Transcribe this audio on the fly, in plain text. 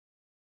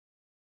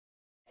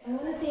I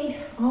want to thank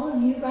all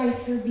of you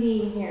guys for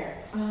being here.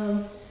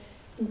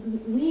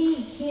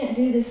 We can't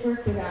do this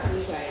work without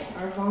you guys,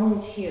 our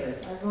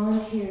volunteers. Our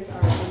volunteers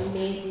are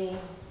amazing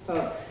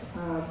folks.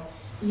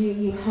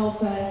 You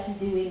help us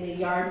doing the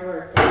yard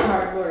work, the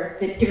hard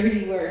work, the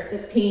dirty work, the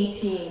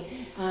painting,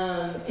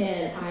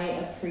 and I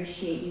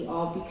appreciate you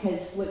all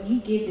because what you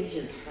give is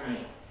your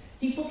time.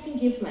 People can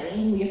give money,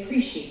 and we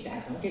appreciate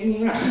that, don't get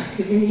me wrong,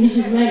 because we need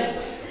your money.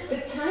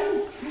 But time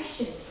is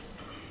precious.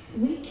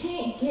 We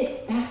can't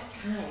get back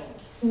time.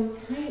 So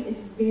time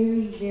is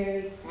very,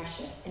 very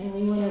precious. And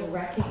we want to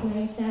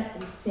recognize that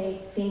and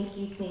say thank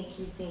you, thank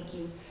you, thank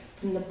you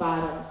from the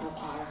bottom of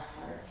our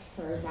hearts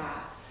for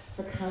that,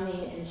 for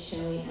coming and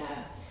showing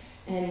up.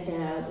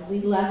 And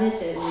we love it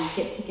that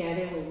we get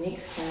together, we make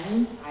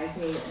friends. I've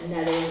made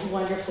another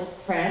wonderful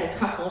friend, a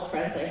couple of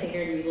friends that I think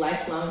are going to be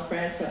lifelong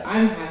friends, so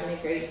I'm having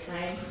a great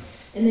time.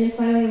 And then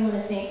finally, I want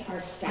to thank our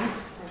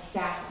staff. Our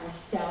staff are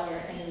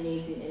stellar and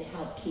amazing and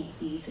help keep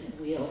these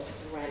wheels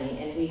running.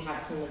 And we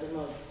have some of the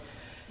most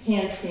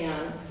hands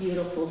down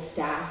beautiful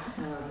staff.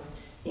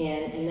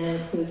 And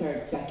that includes our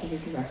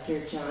executive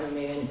director, John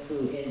Moon,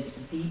 who is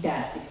the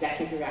best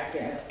executive director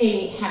of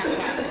any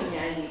Habitat for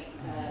Humanity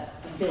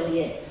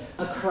affiliate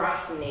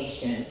across the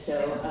nation.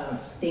 So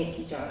thank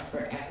you, John,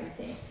 for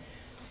everything.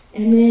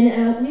 And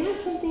then we have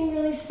something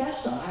really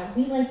special.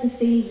 We like to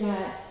say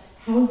that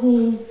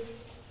housing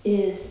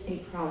is a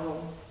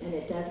problem, and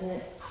it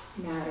doesn't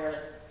matter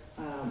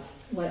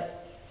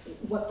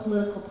what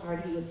political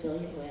party you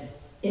affiliate with.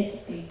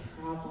 It's a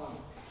problem.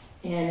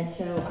 And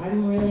so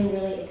I'm really,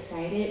 really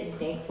excited and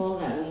thankful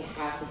that we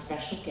have the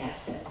special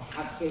guests that we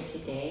have here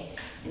today.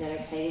 And I'm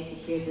excited to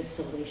hear the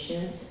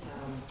solutions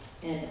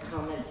and the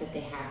comments that they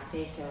have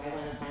today. So I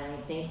want to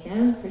finally thank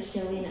them for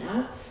showing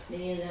up.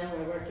 Many of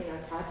them are working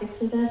on projects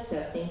with us,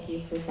 so thank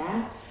you for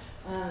that.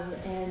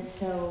 And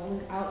so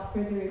without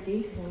further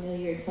ado, because I know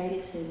you're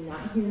excited to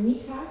not hear me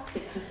talk,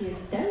 but to hear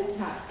them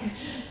talk.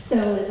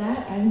 So with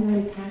that, I'm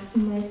going to pass the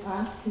mic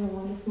off to a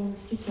wonderful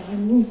Mr.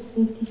 John Moon.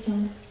 Thank you,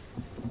 John.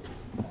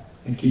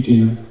 Thank you,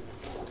 Gina.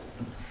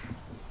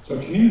 So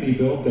Community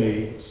Build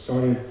Day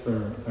started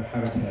for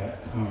Habitat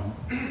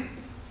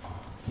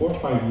 4 or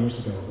 5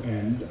 years ago,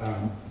 and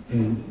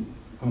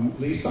on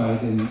Lee's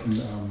side in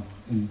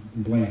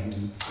Blaine,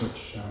 in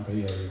Rich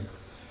Bay Area.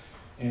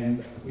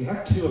 And we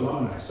have 2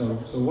 alumni. So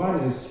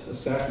one is a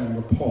staff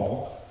member,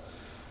 Paul.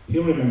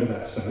 He'll remember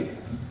that site,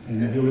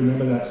 and he'll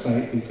remember that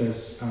site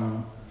because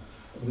of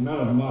the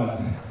amount of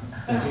mud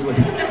that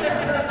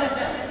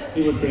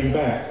he would bring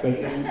back. But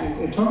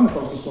in talking to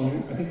folks this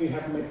morning, I think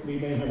we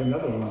may have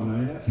another alumni,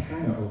 and that's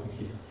Hannah over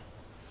here.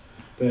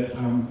 That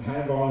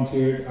Hannah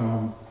volunteered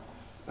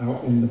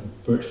out in the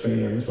Birch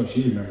Bay area, is what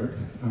she remembered,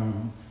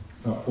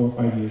 about 4 or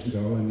 5 years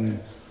ago, and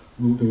then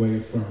moved away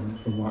from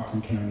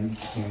Whatcom County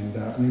and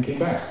then came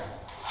back.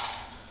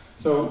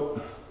 So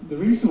the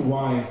reason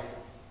why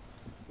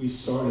we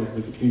started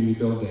with the Community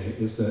Build Day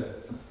is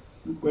that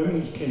when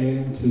we came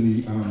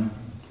into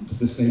to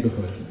this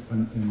neighborhood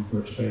in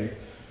Birch Bay,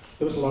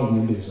 there was a lot of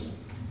NIMBYism.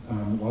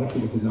 A lot of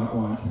people did not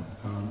want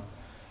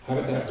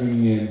Habitat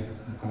bringing in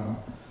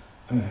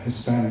a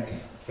Hispanic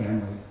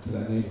family to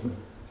that neighborhood.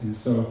 And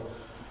so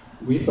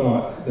we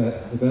thought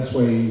that the best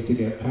way to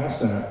get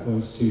past that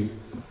was to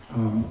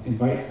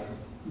invite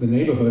the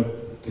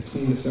neighborhood to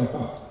clean itself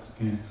up,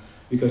 and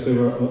because there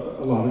were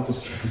a lot of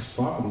distressed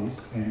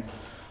properties and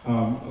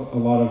a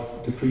lot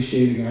of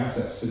depreciating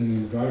assets sitting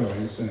in the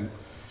driveways,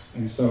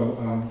 and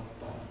so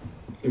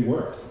it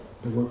worked.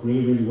 It worked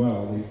really, really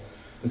well.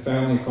 The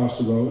family across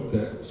the road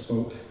that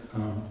spoke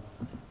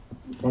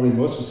probably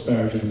most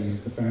disparagingly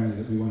of the family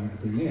that we wanted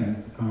to bring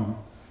in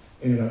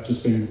ended up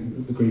just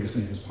being the greatest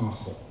neighbors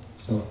possible.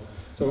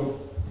 So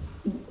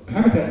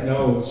Habitat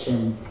knows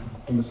from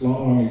its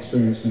long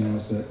experience now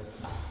is that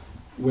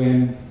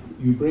when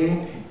you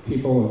bring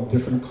people of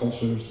different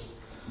cultures,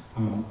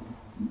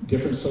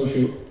 different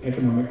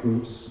socioeconomic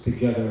groups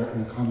together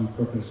in a common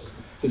purpose,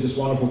 that just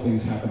wonderful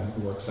things happen at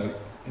the work site,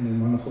 and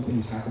then wonderful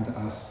things happen to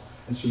us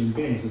as human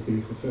beings as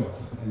being fulfilled.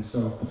 And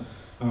so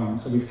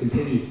we've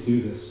continued to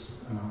do this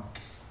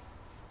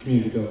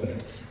Community Build Day.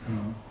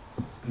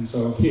 And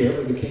so here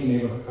with the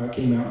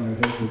King Mountain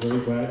neighborhood, we're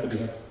very glad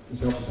that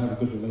this helps us have a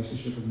good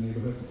relationship with the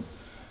neighborhood.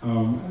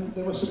 And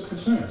there were some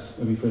concerns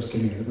when we first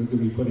came in, that we're going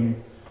to be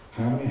putting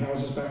how many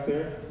houses back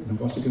there?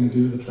 What's it going to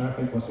do to the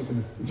traffic? What's it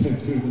going to do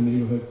to the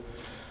neighborhood?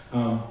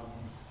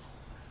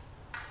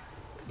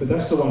 But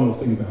that's the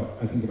wonderful thing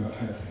I think about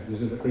Habitat, is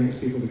that it brings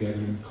people together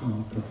in a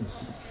common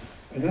purpose.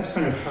 And that's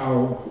kind of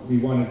how we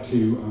wanted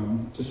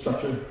to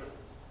structure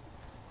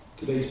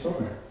today's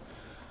program.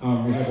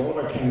 We have all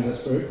of our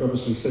candidates very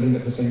purposely sitting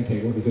at the same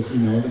table because we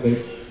know that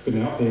they've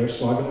been out there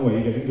slogging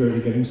away, getting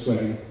dirty, getting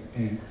sweaty,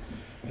 and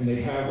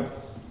they have,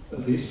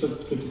 at least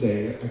for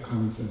today, a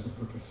common sense of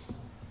purpose.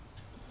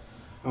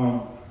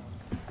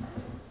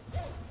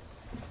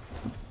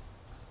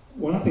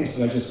 One of the things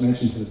that I just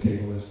mentioned to the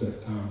table is that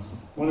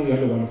one of the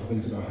other wonderful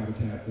things about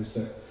Habitat is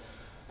that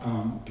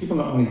people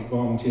not only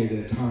volunteer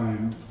their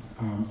time,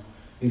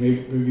 they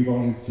may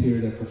volunteer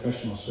their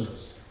professional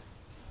service.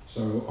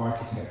 So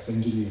architects,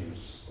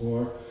 engineers,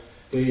 or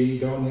they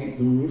donate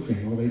the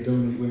roofing, or they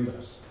donate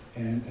windows.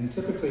 And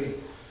typically,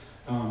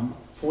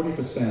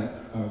 40%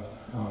 of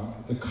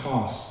the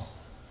cost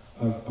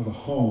of a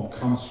home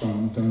comes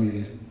from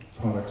donated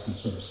products and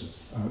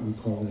services. We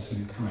call this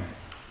in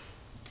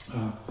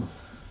kind.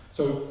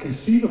 So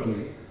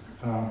conceivably,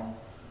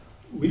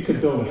 we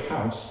could build a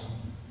house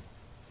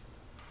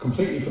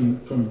completely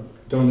from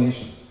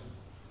donations.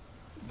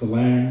 The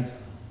land,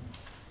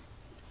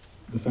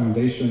 the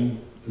foundation,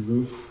 the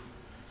roof,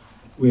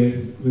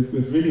 with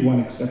really one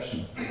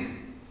exception.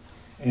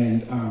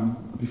 And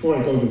before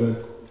I go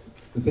to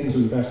the things that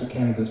we've asked the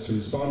candidates to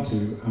respond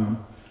to,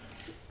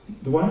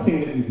 the one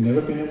thing that we've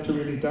never been able to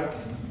really duck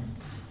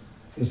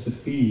is the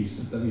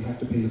fees that we have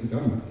to pay to the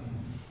government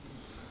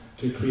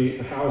to create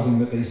the housing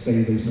that they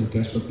say they so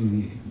desperately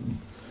need.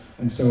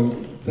 And so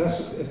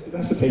that's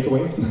the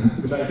takeaway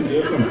that I can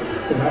give from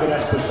the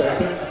Habitat's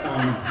perspective.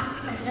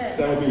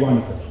 That would be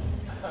wonderful.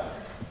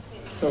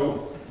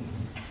 So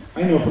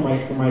I know from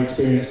my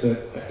experience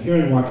that here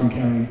in Whatcom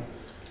County,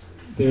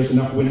 there's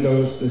enough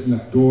windows, there's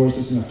enough doors,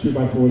 there's enough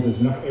 2x4s,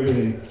 there's enough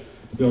everything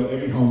to build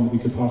every home that we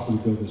could possibly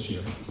build this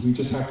year. We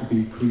just have to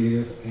be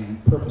creative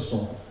and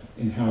purposeful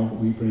in how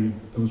we bring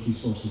those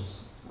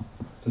resources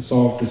to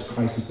solve this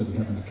crisis that we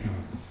have in the county.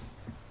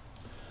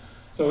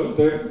 So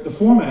the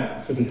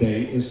format for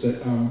today is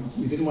that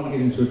we didn't want to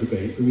get into a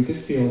debate, but we did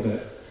feel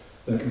that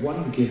we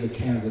wanted to give the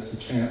candidates a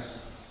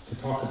chance to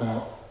talk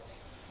about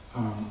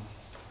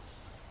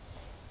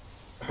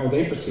how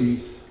they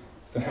perceive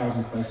the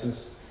housing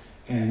crisis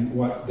and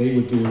what they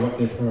would do, what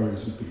their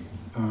priorities would be.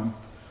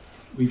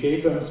 We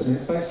gave them some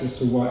insights as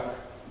to what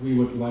we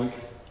would like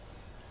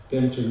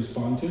them to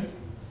respond to,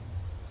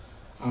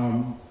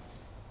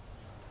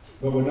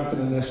 but we're not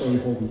going to necessarily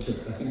hold them to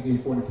it. I think the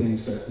important thing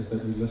is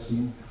that we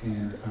listen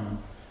and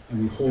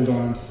we hold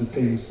on to the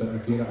things that are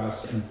dear to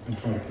us and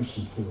try to push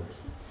them forward.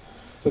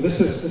 So this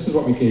is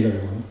what we gave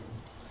everyone.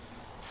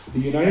 The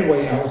United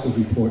Way Alice's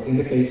report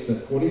indicates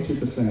that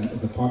 42%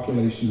 of the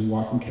population in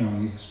Whatcom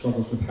County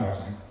struggles with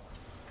housing.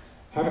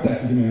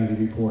 Habitat for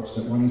Humanity reports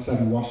that 1 in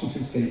 7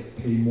 Washington state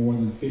pay more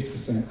than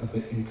 50% of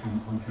their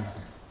income on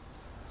housing.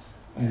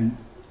 And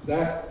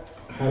that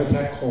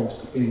Habitat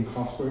calls being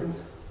cost burdened.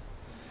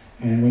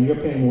 And when you're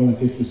paying more than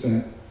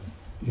 50%,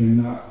 you're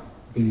not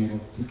being able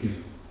to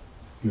give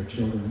your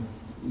children,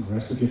 the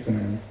rest of your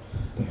family,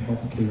 the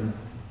health care,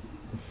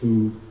 the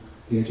food,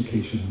 the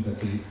education that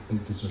they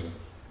deserve.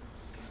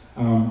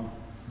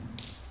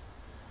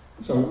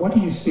 So what do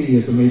you see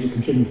as the major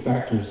contributing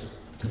factors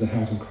to the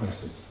housing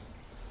crisis?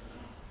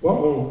 What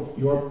will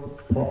your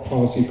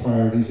policy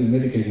priorities in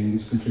mitigating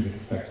these contributing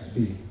factors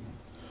be?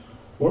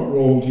 What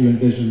role do you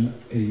envision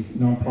a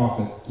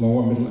nonprofit, low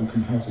or middle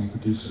income housing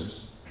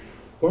producers?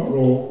 What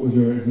role will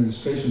your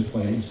administration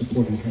play in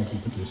supporting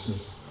housing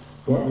producers?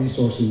 What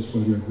resources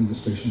will your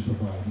administration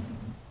provide?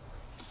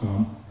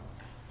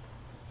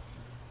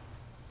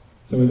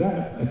 So with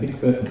that, I think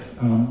that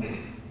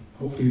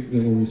hopefully they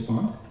will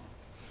respond.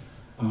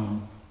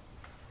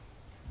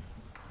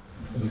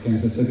 But again,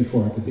 as I said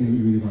before, the thing that we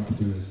really want to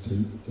do is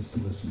to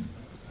listen.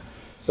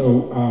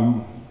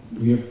 So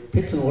we have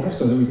picked an order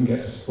so that we can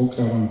get folks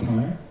out on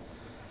time.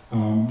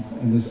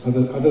 And there's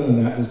other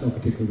than that, there's no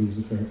particular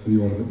reason for the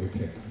order that we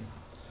picked.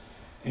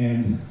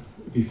 And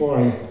before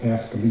I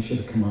ask Alicia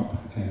to come up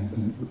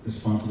and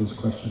respond to those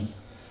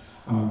questions,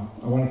 I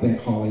want to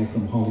thank Holly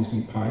from Holly's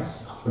Meat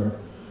Pies for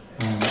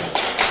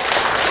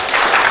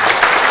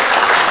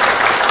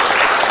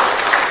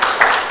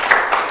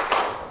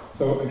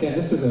so again,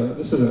 this is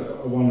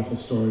a wonderful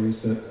story.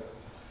 Is that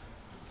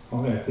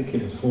Holly? I think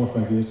it was 4 or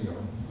 5 years ago.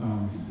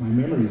 My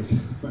memory's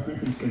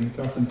getting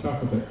tough and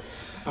tougher.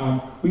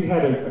 But we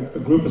had a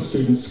group of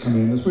students come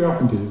in, as we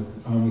often do.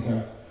 We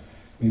have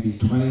maybe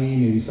 20,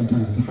 maybe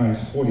sometimes as high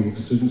as 40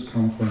 students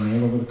come from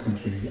all over the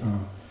country.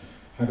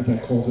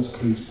 Habitat calls us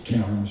Collegiate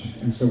Challenge,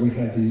 and so we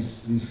had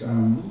these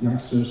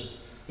youngsters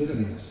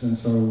visiting us. And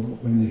so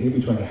when they're here,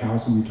 we try to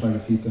house them, we try to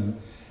feed them.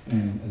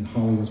 And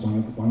Holly was one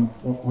of the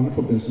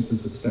wonderful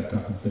businesses that stepped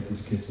up and fed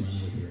these kids when we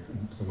were here.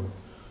 And so we're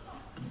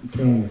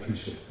eternally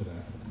appreciative for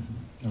that.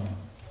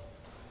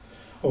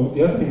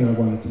 The other thing that I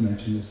wanted to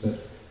mention is that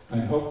I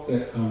hope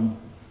that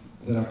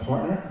that our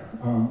partner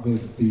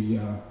with the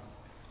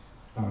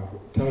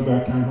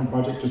Telegraph Townhome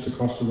Project just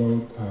across the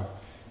road,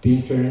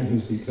 Dean Farron,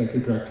 who's the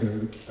executive director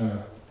of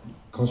the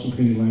Coastal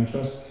Community Land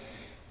Trust,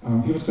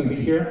 he was going to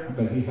be here,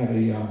 but he had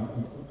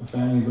a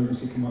family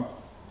emergency come up.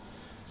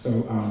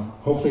 So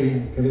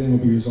hopefully everything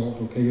will be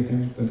resolved okay with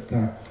him,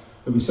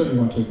 but we certainly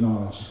want to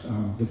acknowledge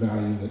the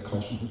value that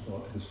Coastal has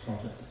brought to this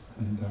project,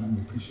 and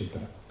we appreciate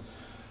that.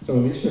 So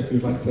Alicia, if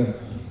you'd like to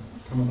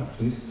come on up,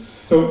 please.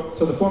 So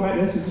the format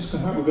is just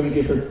going to we're going to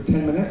give her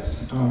 10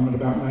 minutes. At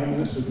about 9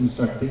 minutes, we're going to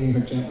start dinging her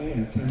gently,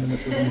 and at 10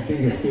 minutes, we're going to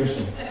ding her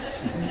fiercely.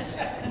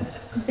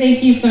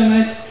 Thank you so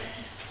much.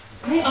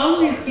 I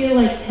always feel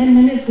like 10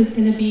 minutes is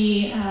going to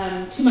be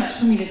too much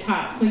for me to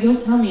talk, so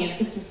you'll tell me if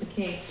this is the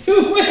case.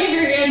 So wave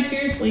your hand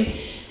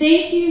seriously.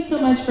 Thank you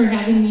so much for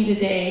having me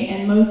today,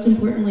 and most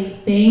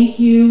importantly, thank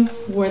you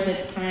for the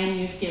time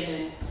you've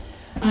given.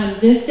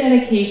 This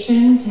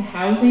dedication to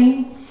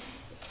housing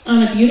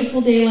on a beautiful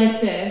day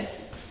like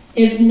this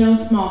is no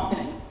small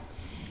thing.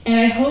 And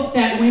I hope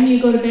that when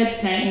you go to bed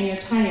tonight and you're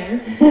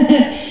tired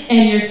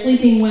and you're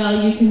sleeping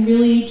well, you can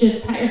really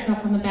just pat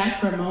yourself on the back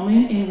for a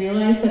moment and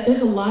realize that there's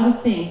a lot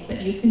of things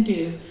that you can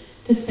do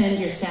to spend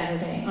your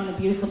Saturday on a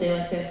beautiful day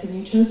like this. And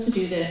you chose to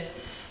do this,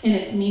 and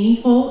it's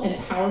meaningful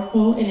and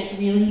powerful, and it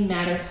really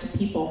matters to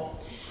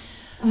people.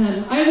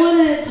 I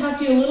want to talk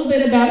to you a little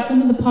bit about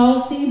some of the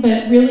policy,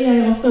 but really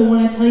I also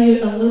want to tell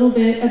you a little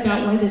bit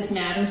about why this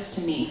matters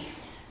to me.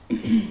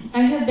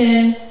 I have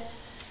been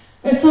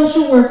a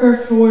social worker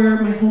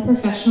for my whole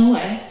professional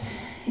life,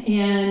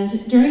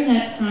 and during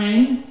that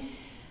time,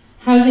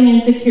 housing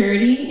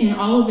insecurity in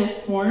all of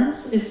its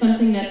forms is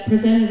something that's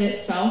presented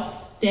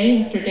itself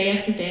day after day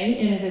after day,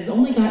 and it has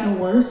only gotten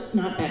worse,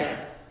 not better.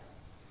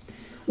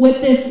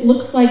 What this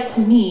looks like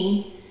to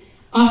me,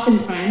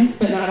 oftentimes,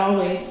 but not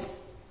always,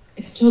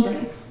 is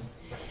children.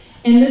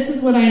 And this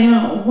is what I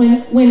know.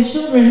 When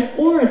children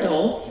or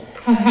adults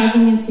have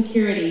housing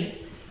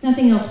insecurity,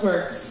 nothing else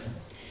works.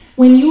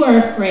 When you are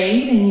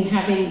afraid and you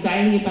have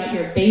anxiety about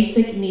your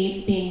basic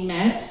needs being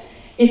met,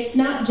 it's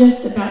not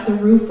just about the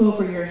roof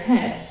over your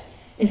head.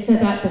 It's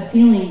about the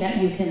feeling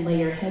that you can lay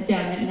your head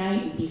down at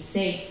night and be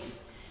safe,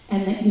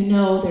 and that you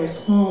know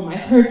there's home. I've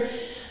heard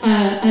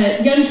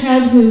a young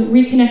child who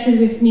reconnected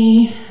with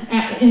me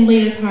in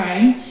later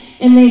time,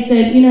 and they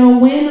said, you know,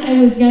 when I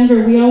was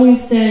younger, we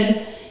always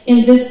said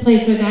in this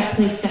place or that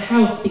place the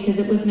house because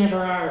it was never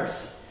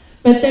ours.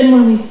 But then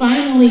when we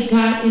finally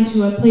got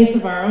into a place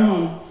of our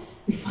own,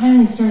 we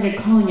finally started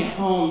calling it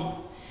home.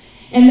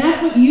 And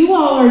that's what you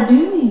all are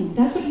doing.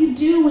 That's what you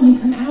do when you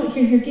come out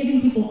here. You're giving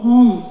people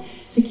homes,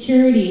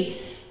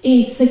 security,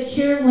 a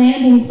secure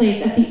landing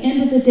place at the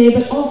end of the day,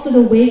 but also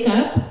to wake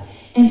up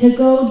and to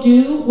go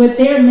do what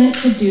they're meant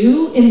to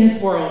do in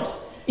this world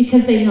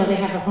because they know they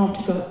have a home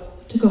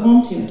to go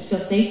home to and to feel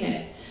safe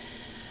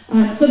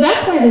in. So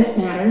that's why this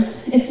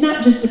matters. It's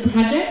not just a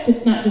project.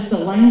 It's not just a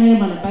line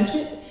item on a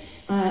budget.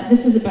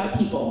 This is about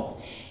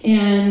people.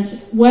 And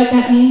what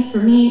that means for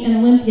me in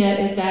Olympia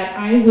is that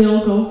I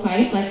will go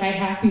fight like I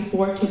have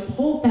before to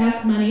pull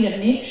back money to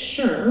make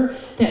sure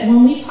that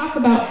when we talk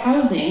about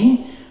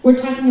housing, we're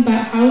talking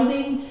about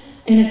housing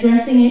and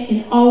addressing it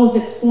in all of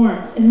its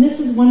forms. And this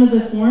is one of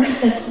the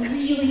forms that's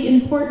really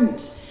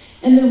important.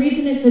 And the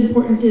reason it's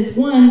important is,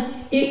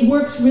 one, it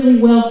works really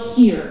well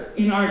here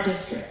in our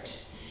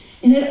district.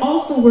 And it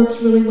also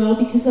works really well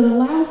because it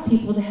allows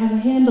people to have a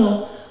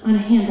handle on a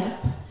hand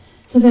up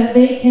so that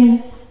they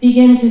can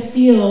begin to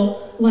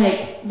feel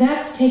like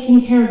that's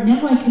taken care of.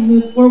 Now I can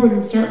move forward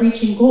and start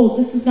reaching goals.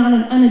 This is not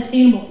an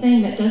unattainable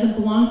thing that doesn't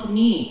belong to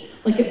me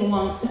like it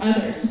belongs to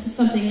others. This is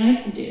something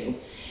I can do.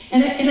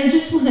 And I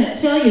just want to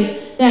tell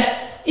you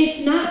that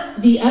it's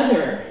not the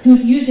other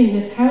who's using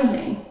this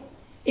housing.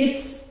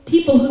 It's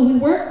people who we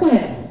work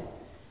with.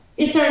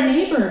 It's our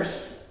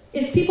neighbors.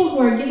 It's people who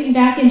are giving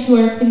back into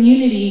our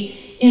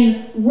community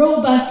in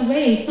robust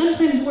ways,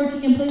 sometimes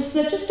working in places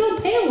that just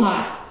don't pay a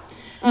lot.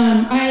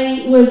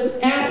 I was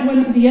at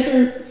the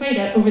other site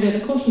over there,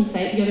 the Koshin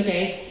site, the other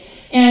day,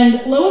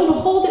 and lo and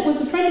behold, it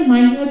was a friend of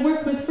mine who I'd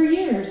worked with for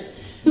years,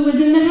 who was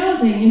in the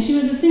housing, and she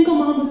was a single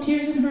mom with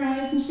tears in her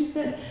eyes, and she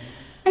said,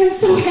 I'm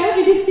so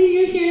happy to see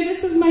you here.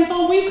 This is my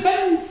home. We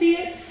come and see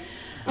it.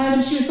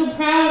 She was so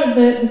proud of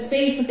the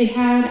space that they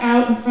had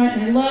out in front,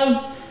 and I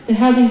love the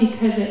housing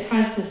because it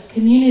has this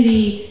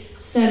community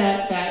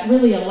setup that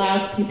really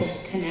allows people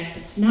to connect.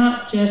 It's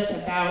not just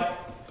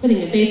about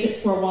putting a basic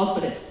four walls,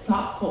 but it's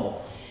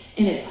thoughtful.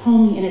 And it's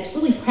homey, and it's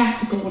really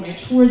practical. When I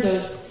toured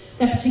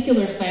that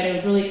particular site, I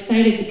was really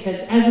excited because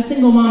as a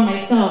single mom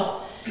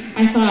myself,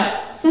 I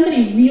thought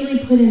somebody really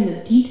put in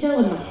the detail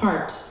and the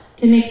heart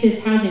to make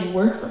this housing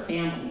work for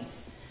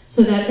families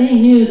so that they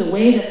knew the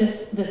way that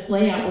this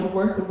layout would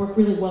work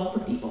really well for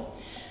people.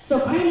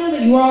 So I know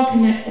that you are all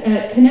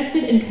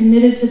connected and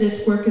committed to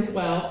this work as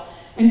well.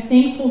 I'm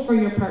thankful for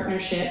your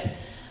partnership.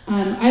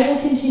 I will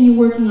continue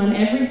working on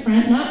every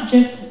front, not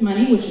just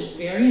money, which is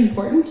very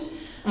important.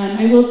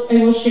 I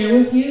will share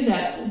with you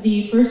that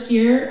the first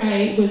year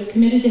I was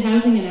committed to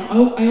housing, and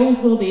I always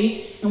will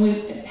be, and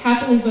we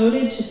happily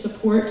voted to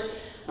support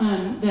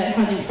the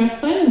Housing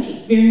Trust Fund, which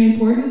is very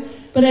important.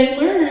 But I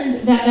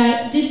learned that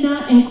that did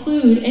not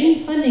include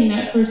any funding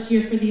that first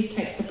year for these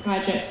types of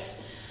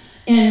projects.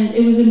 And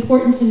it was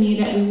important to me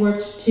that we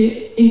worked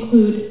to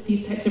include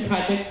these types of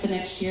projects the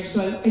next year.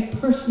 So I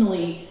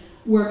personally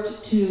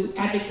worked to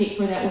advocate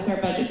for that with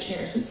our budget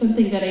chairs. It's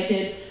something that I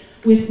did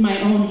with my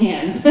own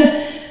hands.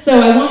 So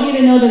I want you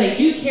to know that I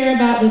do care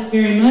about this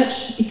very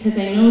much because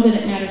I know that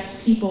it matters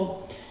to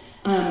people.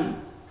 And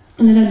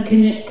that I'm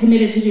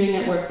committed to doing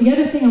that work. The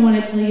other thing I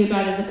want to tell you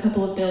about is a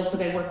couple of bills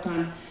that I worked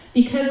on.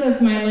 Because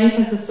of my life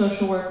as a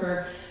social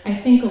worker, I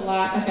think a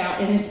lot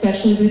about, and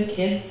especially with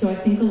kids, so I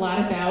think a lot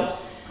about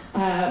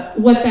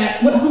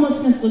what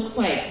homelessness looks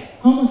like.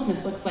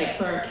 Homelessness looks like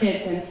for our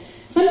kids. And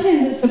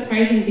sometimes it's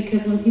surprising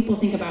because when people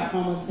think about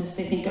homelessness,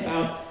 they think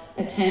about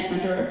a tent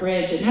under a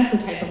bridge, and that's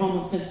a type of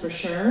homelessness for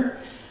sure.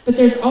 But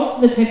there's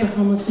also the type of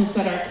homelessness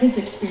that our kids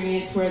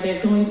experience where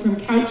they're going from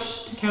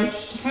couch to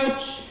couch to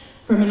couch,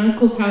 from an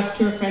uncle's house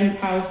to a friend's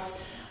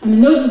house.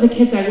 And those are the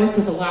kids I work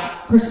with a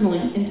lot, personally,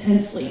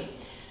 intensely.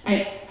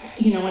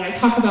 When I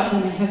talk about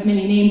them, I have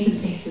many names and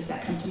faces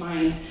that come to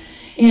mind.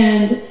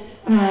 And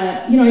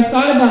I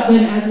thought about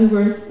them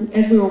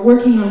as we were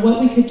working on what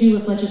we could do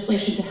with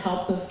legislation to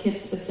help those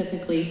kids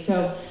specifically.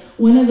 So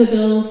one of the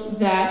bills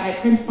that I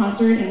prime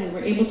sponsored and we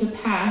were able to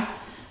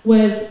pass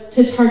was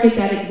to target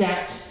that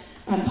exact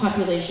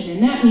population.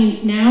 And that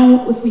means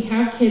now if we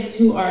have kids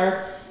who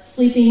are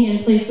sleeping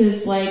in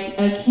places like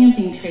a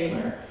camping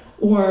trailer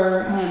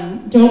or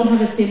don't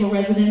have a stable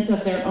residence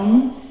of their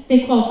own,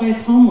 they qualify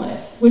as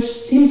homeless, which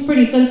seems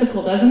pretty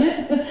sensible, doesn't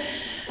it?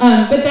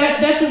 But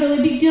that's a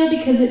really big deal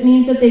because it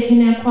means that they can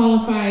now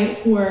qualify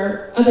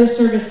for other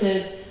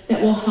services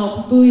that will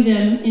help buoy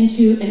them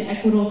into an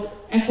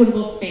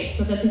equitable space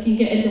so that they can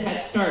get into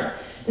Head Start,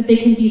 that they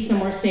can be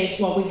somewhere safe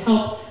while we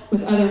help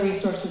with other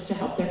resources to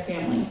help their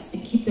families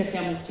and keep their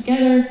families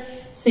together,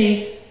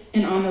 safe,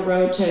 and on the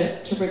road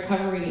to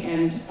recovery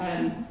and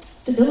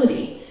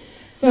stability.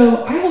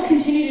 So I will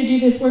continue to do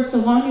this work so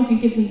long as you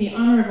give me the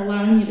honor of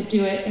allowing me to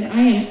do it, and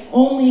I am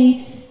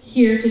only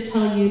here to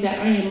tell you that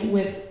I am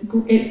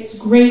it's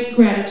great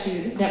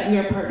gratitude that we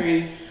are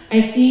partnering.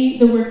 I see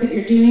the work that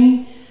you're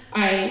doing.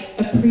 I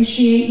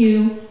appreciate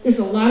you. There's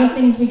a lot of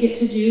things we get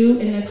to do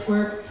in this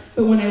work,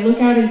 but when I look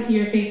out and see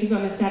your faces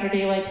on a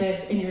Saturday like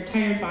this and your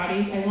tired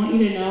bodies, I want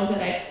you to know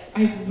that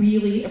I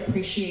really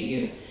appreciate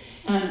you.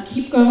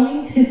 Keep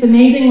going. It's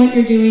amazing what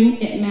you're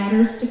doing. It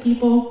matters to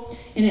people,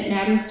 and it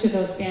matters to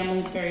those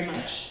families very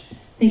much.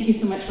 Thank you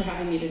so much for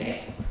having me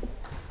today.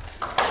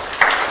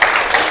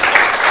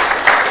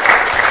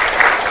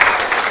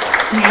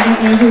 And I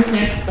don't know who's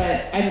next,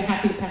 but I'm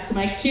happy to pass the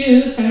mic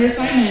to Senator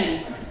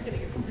Simon.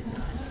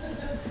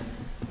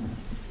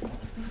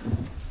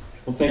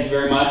 Well, thank you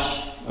very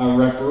much,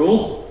 Rep.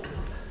 Rule.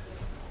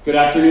 Good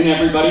afternoon,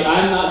 everybody.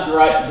 I'm not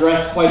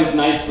dressed quite as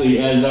nicely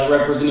as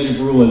Representative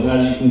Rule is,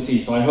 as you can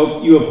see, so I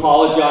hope you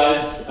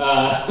apologize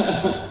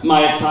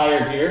my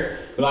attire here.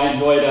 But I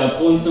enjoyed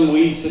pulling some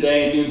weeds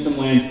today and doing some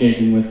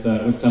landscaping with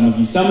some of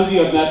you. Some of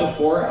you I've met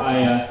before.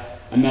 I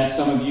met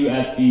some of you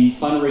at the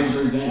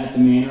fundraiser event at the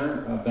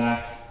Manor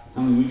back,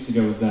 how many weeks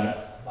ago was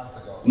that?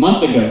 A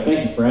month ago.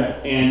 Thank you,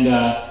 Fred. And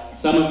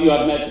some of you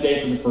I've met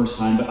today for the first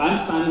time. But I'm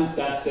Simon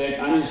Sefzik.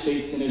 I'm your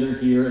state senator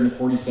here in the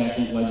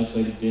 42nd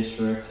Legislative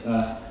District.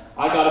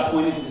 I got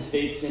appointed to the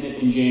state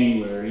senate in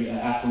January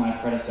after my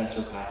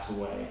predecessor passed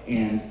away.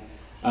 And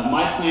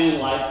my plan in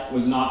life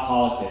was not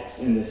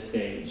politics in this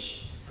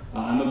stage.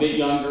 I'm a bit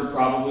younger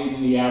probably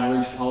than the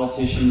average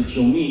politician that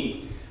you'll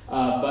meet,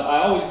 but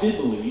I always did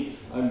believe,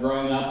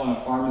 growing up on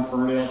a farm in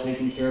Ferndale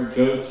taking care of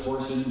goats,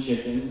 horses, and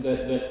chickens,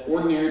 that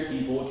ordinary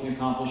people can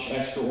accomplish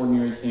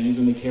extraordinary things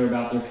when they care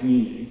about their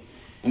community.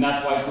 And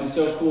that's why it's been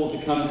so cool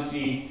to come to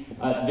see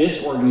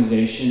this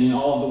organization and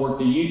all of the work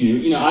that you do.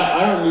 You know,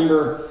 I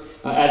remember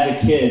as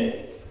a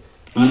kid,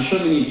 I'm sure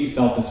many of you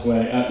felt this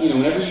way,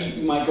 whenever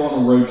you might go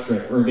on a road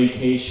trip or a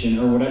vacation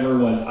or whatever it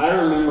was, I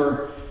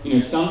remember,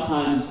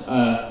 sometimes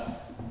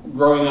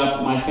growing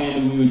up, my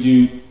family, we would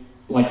do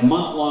like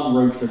month-long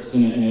road trips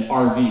in an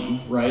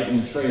RV, right, in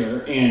a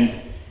trailer. And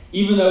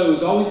even though it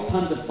was always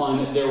tons of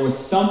fun, there was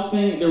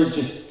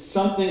just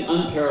something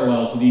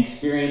unparalleled to the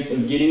experience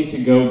of getting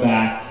to go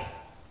back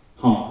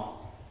home,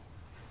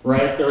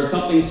 right? There was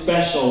something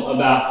special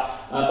about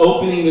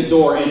opening the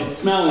door and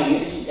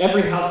smelling.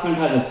 Every house kind of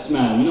has a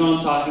smell. You know what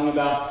I'm talking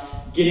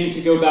about? Getting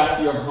to go back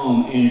to your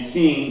home and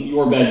seeing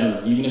your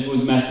bedroom, even if it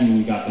was messy when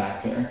you got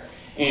back there.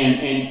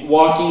 And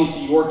walking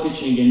into your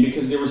kitchen again,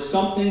 because there was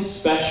something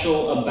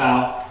special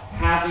about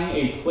having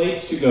a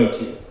place to go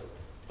to,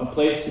 a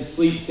place to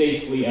sleep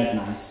safely at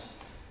night,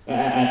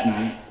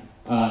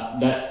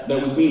 that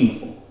was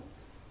meaningful,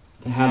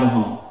 to have a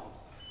home.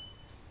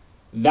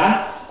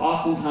 That's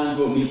oftentimes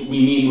what we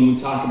mean when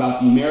we talk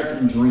about the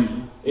American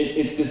dream.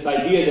 It's this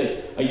idea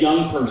that a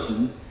young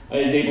person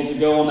is able to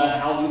go on that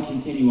housing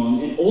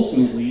continuum and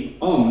ultimately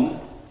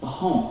own a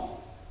home.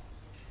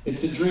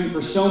 It's a dream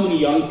for so many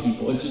young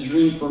people. It's a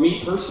dream for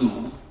me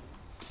personally.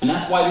 And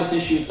that's why this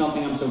issue is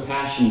something I'm so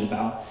passionate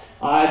about.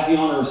 I have the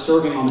honor of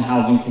serving on the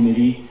Housing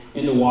Committee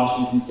in the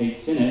Washington State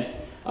Senate.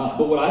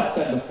 But what I've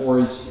said before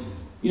is,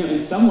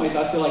 in some ways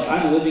I feel like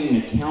I'm living in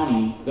a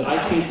county that I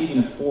can't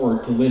even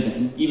afford to live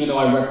in, even though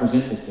I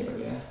represent this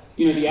area.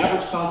 The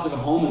average cost of a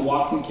home in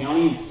Whatcom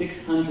County is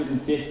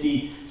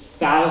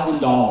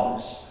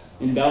 $650,000.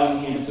 In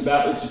Bellingham,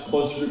 it's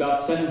closer to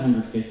about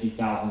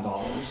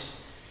 $750,000.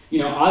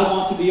 I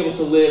want to be able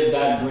to live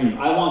that dream.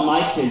 I want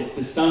my kids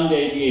to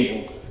someday be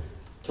able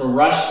to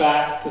rush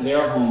back to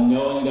their home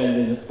knowing that it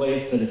is a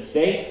place that is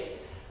safe.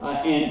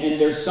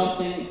 And there's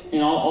something,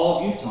 and all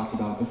of you have talked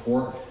about it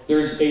before,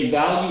 there's a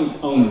value in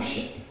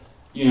ownership.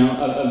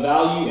 A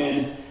value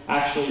in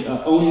actually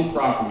owning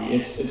property.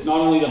 It's not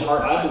only the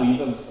heart, I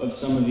believe, of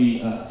some of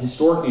the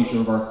historic nature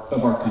of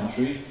our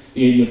country,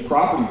 the idea of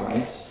property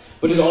rights,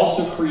 but it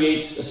also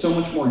creates so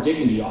much more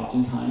dignity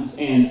oftentimes.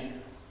 And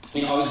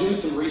I was doing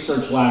some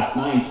research last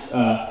night,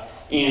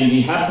 and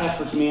the Habitat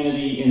for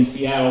Humanity in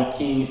Seattle,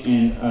 King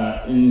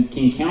in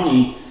King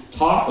County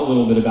talked a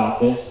little bit about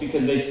this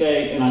because they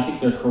say, and I think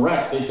they're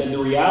correct, they said the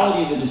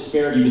reality of the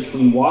disparity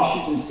between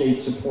Washington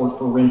State's support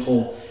for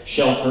rental,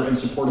 shelter, and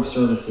supportive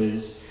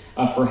services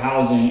for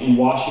housing and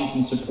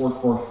Washington's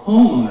support for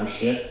home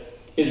ownership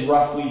is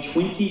roughly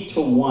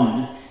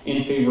 20-1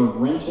 in favor of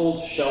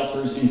rentals,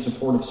 shelters, and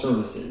supportive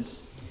services.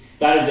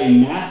 That is a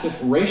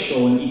massive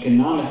racial and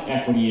economic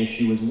equity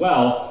issue as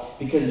well,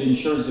 because it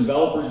ensures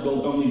developers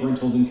build only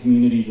rentals in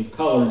communities of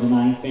color,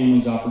 denying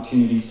families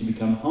opportunities to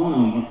become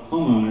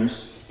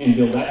homeowners and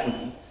build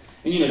equity.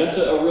 And that's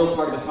a real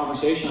part of the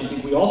conversation I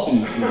think we also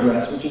need to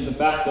address, which is the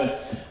fact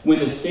that when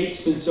the state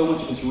spends so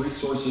much of its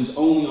resources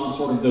only on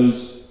sort of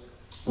those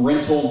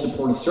rental and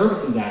supportive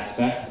services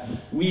aspect,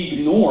 we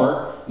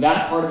ignore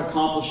that part of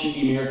accomplishing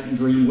the American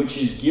dream, which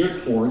is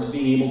geared towards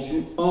being able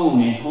to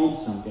own a home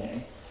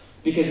someday.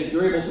 Because if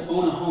you're able to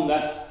own a home,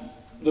 that's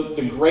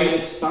the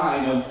greatest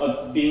sign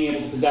of being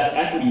able to possess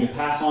equity to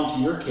pass on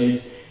to your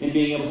kids and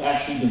being able to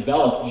actually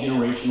develop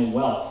generational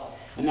wealth.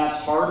 And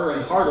that's harder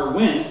and harder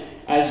when,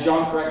 as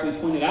John correctly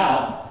pointed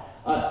out,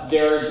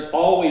 there's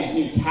always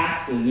new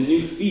taxes and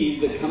new fees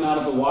that come out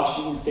of the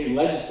Washington State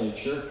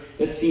Legislature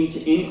that seem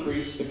to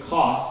increase the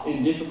costs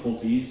and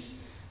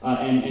difficulties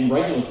and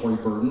regulatory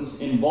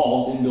burdens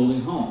involved in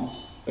building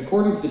homes.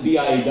 According to the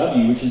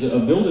BIAW, which is a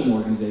building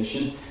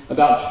organization,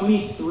 about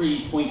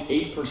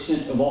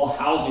 23.8% of all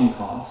housing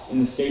costs in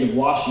the state of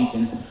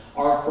Washington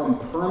are from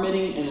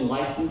permitting and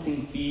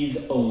licensing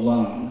fees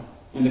alone,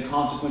 and the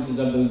consequences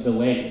of those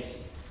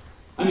delays.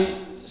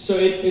 So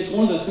it's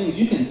one of those things,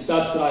 you can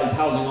subsidize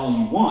housing all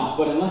you want,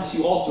 but unless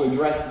you also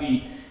address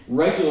the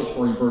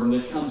regulatory burden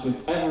that comes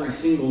with every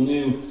single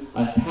new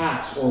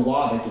tax or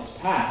law that gets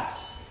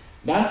passed,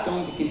 that's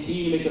going to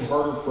continue to make it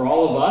harder for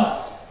all of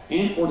us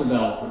and for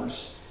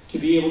developers to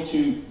be able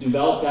to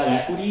develop that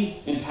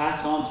equity and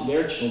pass it on to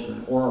their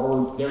children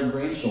or their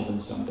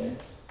grandchildren someday.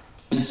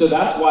 And so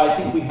that's why I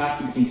think we have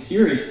to think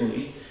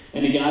seriously,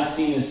 and again, I've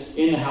seen this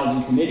in the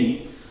Housing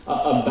Committee,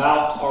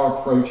 about our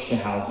approach to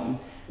housing.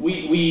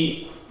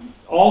 We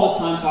all the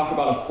time talk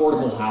about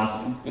affordable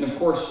housing, and of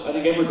course, I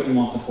think everybody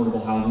wants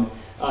affordable housing.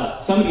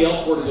 Somebody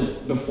else worded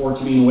it before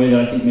to me in a way that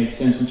I think makes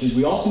sense, which is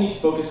we also need to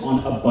focus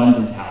on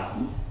abundant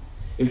housing.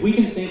 If we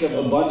can think of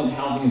abundant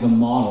housing as a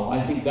model,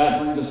 I think that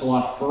brings us a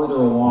lot further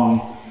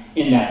along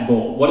in that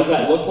goal. What does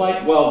that look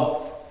like?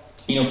 Well,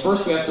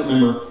 first we have to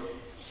remember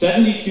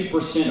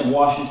 72% of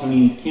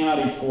Washingtonians cannot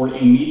afford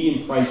a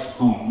median-priced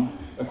home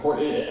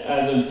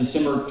as of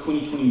December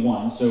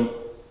 2021, so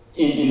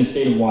in the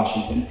state of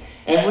Washington.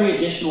 Every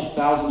additional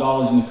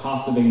 $1,000 in the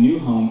cost of a new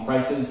home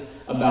prices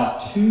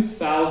about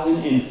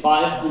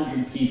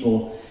 2,500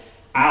 people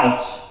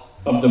out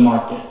of the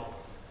market.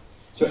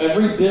 So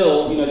every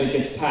bill that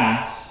gets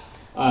passed,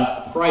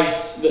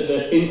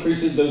 that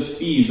increases those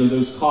fees or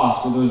those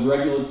costs or those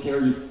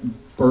regulatory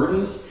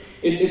burdens,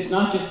 it's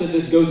not just that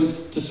this goes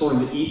into sort of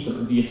the ether,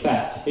 the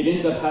effect. It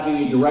ends up having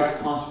a direct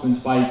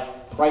consequence by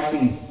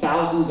pricing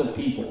thousands of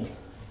people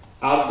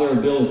out of their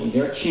ability,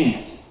 their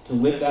chance to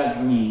live that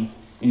dream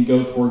and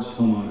go towards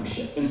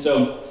homeownership. And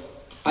so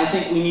I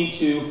think we need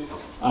to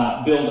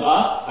build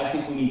up. I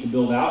think we need to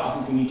build out. I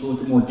think we need to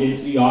look at more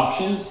density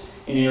options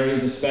in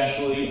areas,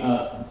 especially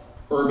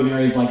urban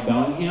areas like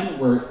Bellingham,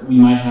 where we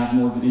might have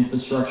more of an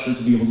infrastructure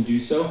to be able to do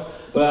so.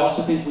 But I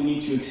also think we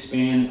need to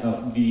expand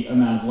the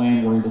amount of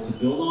land we're able to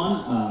build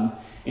on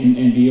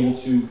and be able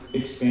to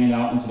expand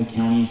out into the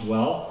county as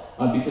well.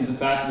 Because the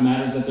fact of the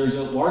matter is that there's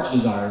a large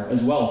desire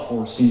as well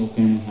for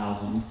single-family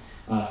housing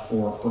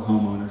for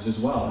homeowners as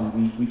well.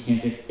 And we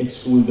can't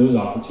exclude those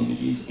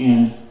opportunities.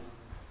 And,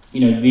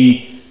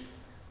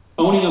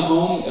 owning a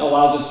home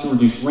allows us to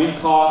reduce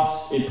rent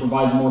costs, it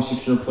provides more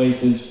secure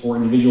places for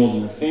individuals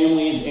and their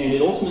families, and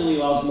it ultimately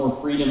allows more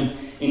freedom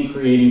in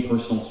creating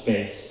personal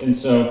space. And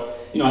so,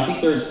 I think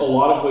there's a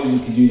lot of ways we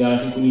could do that. I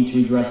think we need to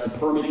address the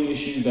permitting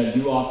issues that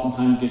do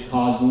oftentimes get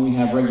caused when we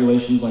have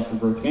regulations like the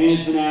Growth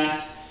Management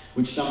Act,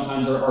 which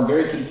sometimes are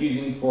very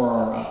confusing for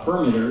our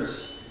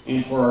permitters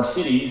and for our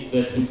cities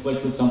that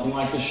conflict with something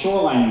like the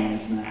Shoreline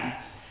Management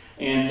Act.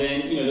 And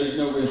then, there's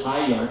no real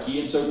hierarchy,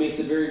 and so it makes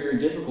it very, very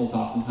difficult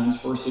oftentimes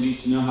for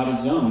cities to know how to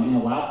zone and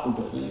allow for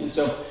building. And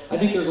so I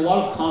think there's a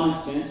lot of common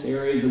sense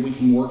areas that we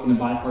can work in a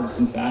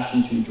bipartisan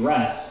fashion to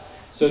address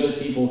so that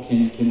people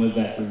can live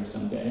that dream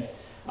someday.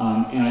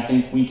 And I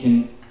think we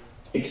can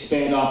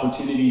expand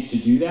opportunities to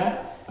do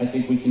that. I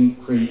think we can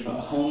create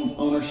home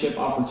ownership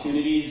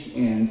opportunities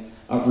and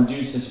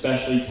reduce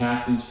especially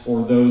taxes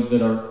for those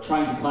that are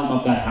trying to climb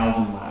up that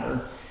housing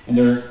ladder. And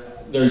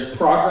there's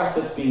progress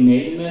that's being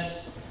made in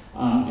this.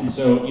 And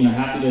so,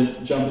 happy to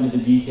jump into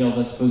the details,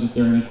 I suppose, if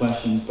there are any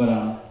questions. But,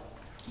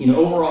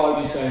 overall, I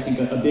would just say I think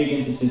a big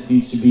emphasis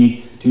needs to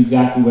be to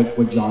exactly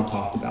what John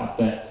talked about,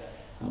 that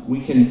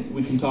we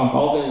can talk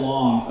all day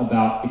long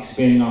about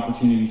expanding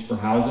opportunities for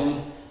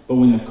housing, but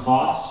when the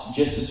costs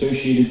just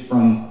associated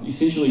from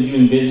essentially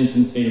doing business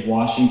in the state of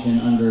Washington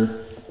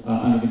under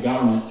under the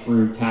government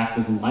through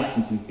taxes and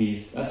licensing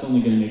fees, that's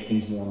only going to make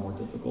things more and more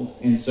difficult.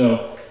 And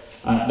so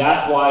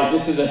that's why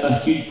this is a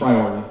huge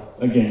priority.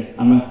 Again,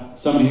 I'm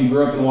somebody who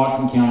grew up in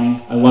Whatcom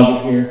County. I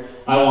love it here.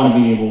 I want to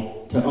be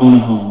able to own a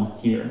home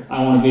here.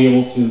 I want to be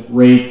able to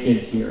raise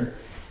kids here.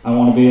 I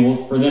want to be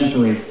able for them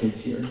to raise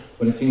kids here.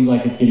 But it seems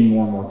like it's getting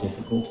more and more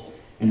difficult,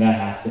 and that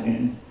has to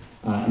end.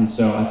 And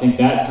so I think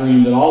that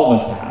dream that all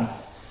of us have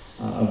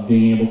of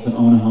being able to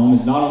own a home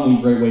is not only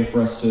a great way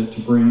for us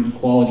to bring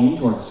equality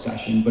into our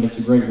discussion, but it's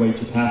a great way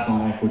to pass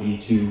on equity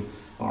to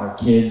our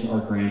kids,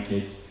 our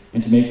grandkids,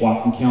 and to make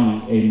Whatcom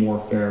County a more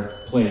fair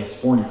place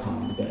for an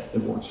economy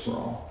that works for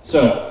all.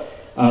 So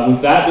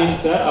with that being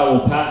said, I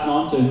will pass it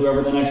on to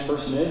whoever the next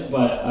person is,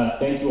 but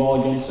thank you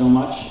all again so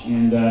much.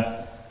 And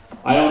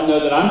I don't know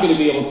that I'm going to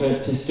be able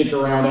to stick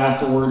around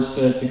afterwards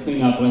to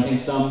clean up, but I think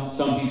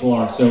some people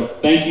are. So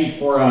thank you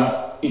for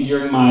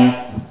enduring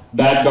my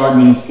bad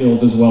gardening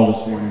skills as well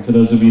this morning, to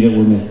those of you that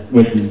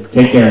were with me.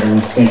 Take care,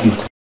 everyone. Thank you.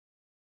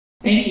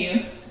 Thank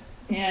you.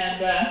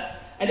 And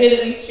I did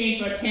at least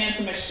change my pants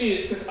and my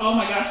shoes, because oh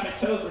my gosh, my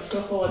toes were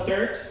so full of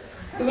dirt.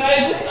 Because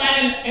I was just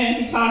signing,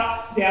 and he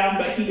talks down,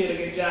 but he did a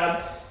good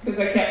job, because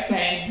I kept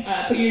saying,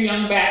 put your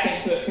young back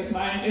into it, because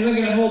mine isn't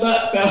going to hold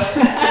up. So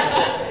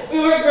we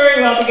work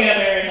very well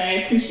together, and I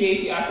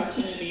appreciate the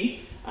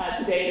opportunity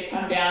today to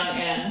come down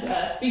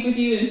and speak with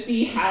you and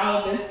see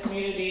how this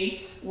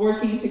community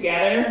working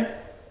together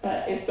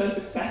is so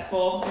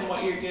successful in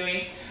what you're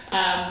doing.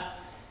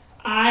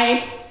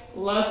 I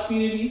love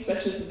communities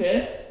such as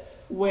this,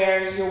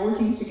 where you're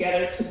working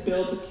together to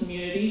build the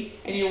community,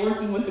 and you're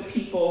working with the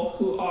people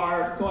who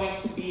are going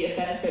to be a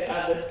benefit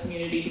of this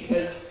community,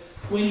 because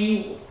when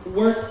you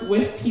work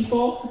with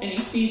people and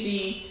you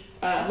see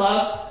the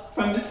love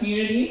from the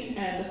community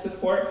and the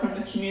support from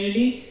the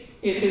community,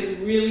 it is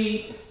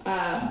really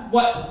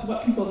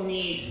what people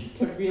need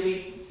to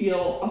really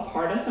feel a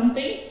part of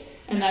something,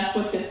 and that's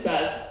what this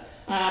does.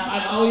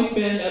 I've always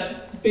been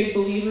a big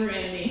believer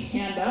in the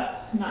hand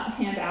up, not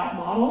hand out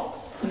model,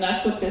 and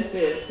that's what this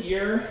is.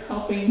 You're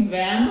helping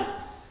them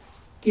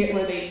get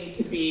where they need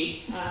to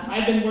be.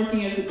 I've been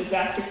working as a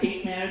disaster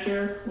case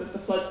manager with the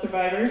flood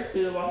survivors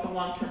through the Whatcom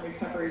Long-Term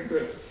Recovery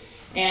Group,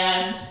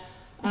 and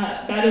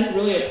that is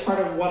really a part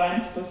of what I'm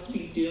supposed to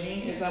be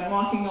doing, is I'm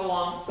walking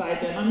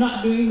alongside them. I'm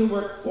not doing the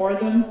work for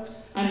them.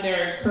 I'm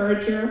their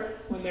encourager.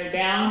 When they're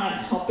down,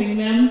 I'm helping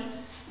them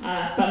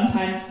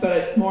sometimes, but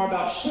it's more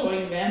about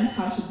showing them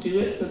how to do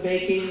it so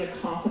they gain the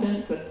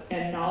confidence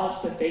and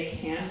knowledge that they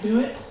can do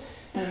it.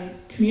 And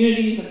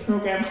communities and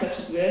programs such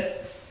as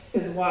this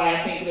is why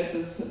I think this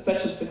is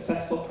such a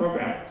successful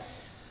program.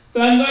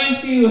 So I'm going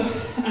to,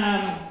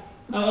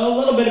 a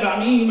little bit about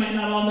me. You might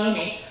not all know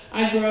me.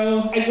 I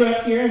grew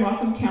up here in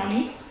Whatcom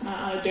County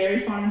on a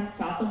dairy farm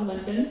south of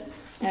Linden.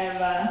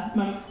 And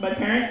my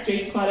parents,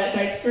 Jake and Claudette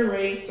Dykstra,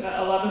 raised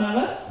 11 of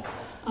us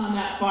on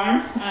that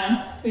farm.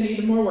 They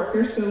needed more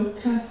workers, so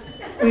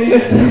they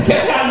just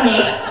kept having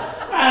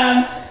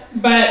us.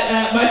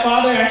 But my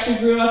father actually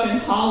grew up in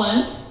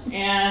Holland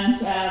and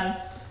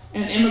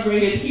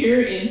immigrated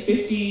here in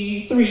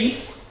 '53.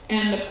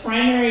 And the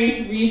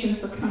primary reason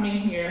for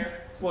coming here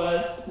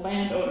was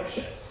land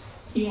ownership.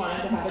 He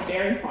wanted to have a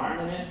dairy farm,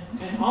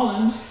 and in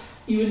Holland,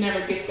 he would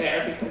never get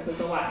there because of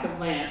the lack of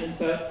land. And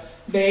so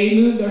they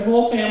moved their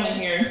whole family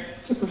here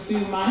to pursue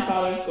my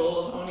father's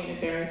goal of owning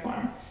a dairy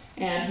farm.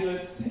 And he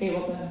was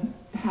able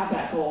to have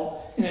that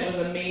goal, and it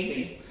was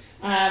amazing.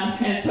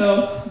 And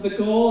so the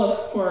goal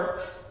for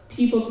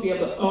people to be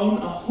able to own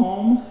a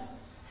home,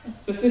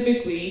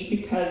 specifically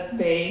because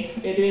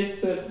it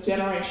is the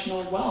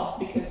generational wealth,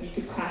 because you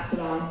could pass it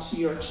on to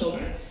your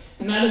children.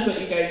 And that is what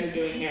you guys are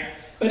doing here.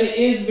 But it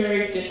is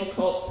very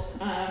difficult.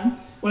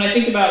 When I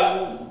think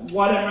about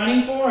what I'm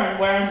running for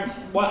and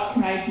what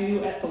can I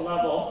do at the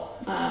level,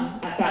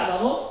 at that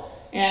level,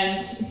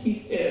 and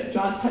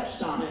John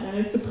touched on it, and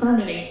it's the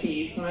permitting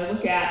fees. When I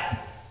look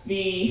at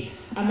the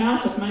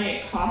amount of money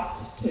it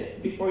costs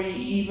before you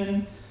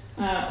even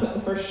put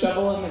the first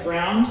shovel in the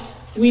ground,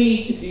 we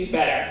need to do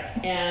better.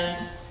 And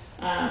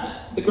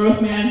the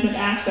Growth Management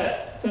Act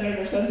that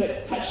Senator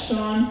Sefzik touched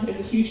on is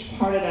a huge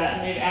part of that,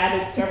 and they've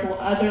added several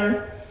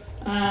other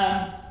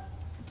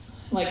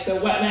like the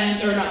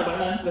wetlands, or not the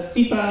wetlands, the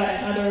SEPA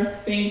and other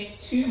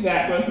things to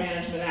that Growth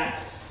Management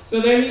Act. So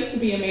there needs to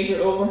be a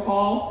major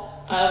overhaul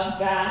of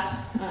that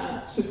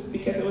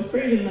because it was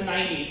created in the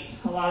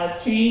 90s. A lot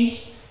has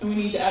changed, and we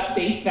need to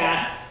update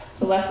that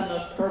to lessen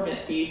those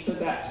permit fees so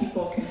that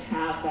people can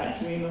have that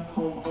dream of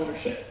home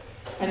ownership.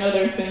 I know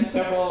there's been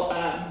several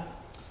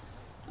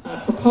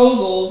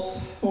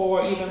proposals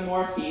for even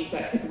more fees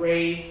that could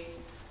raise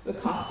the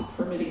cost of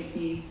permitting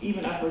fees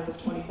even upwards of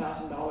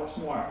 $20,000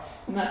 more.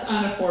 And that's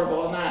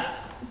unaffordable, and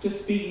that,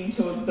 just speaking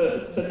to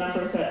the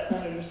numbers that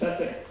Senator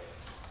Sefzik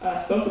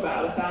spoke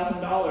about,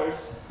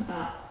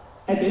 $1,000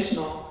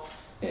 additional,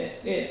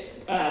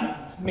 it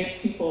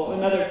makes people,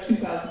 another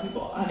 2,000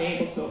 people,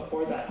 unable to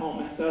afford that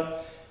home. And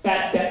so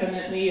that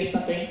definitely is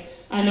something.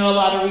 I know a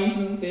lot of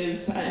reasons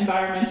is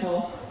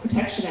Environmental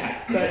Protection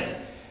Acts,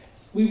 but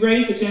we've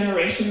raised a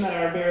generation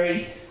that are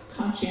very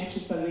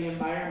conscientious of the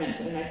environment.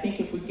 And I think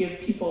if we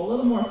give people a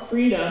little more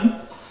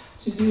freedom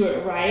to do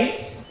it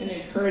right and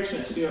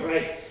encouragement to do it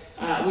right,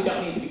 we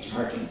don't need to be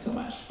charging so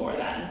much for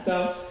that. And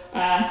so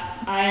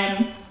I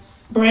am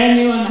brand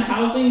new on the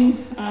housing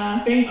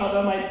thing,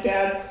 although my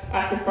dad,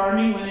 after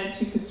farming, went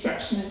into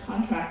construction and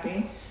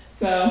contracting.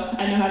 So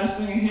I know how to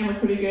swing a hammer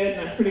pretty good,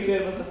 and I'm pretty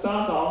good with the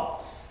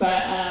Sawzall.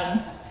 But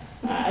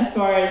as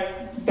far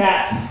as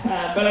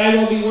that, but I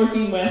will be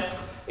working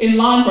in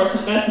law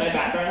enforcement. That's my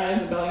background. I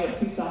was a delegate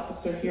police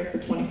officer here for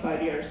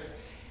 25 years.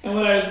 And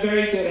what I was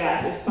very good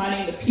at is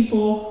finding the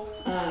people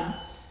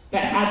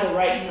that had the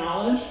right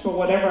knowledge for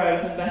whatever I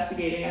was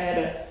investigating. I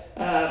had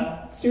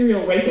a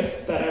serial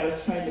rapist that I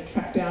was trying to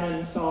track down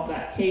and solve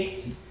that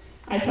case.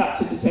 I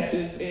talked to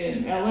detectives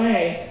in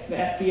LA, the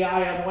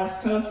FBI on the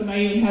West Coast, and I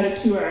even had a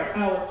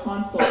 2-hour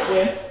consult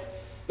with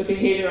the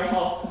behavioral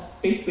health,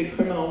 basically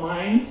criminal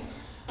minds,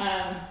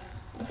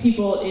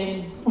 people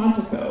in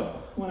Quantico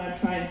when I'm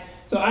trying.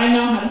 So I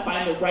know how to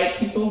find the right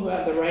people who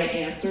have the right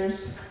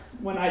answers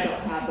when I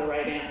don't have the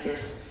right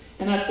answers.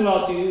 And that's what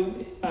I'll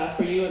do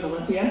for you in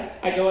Olympia.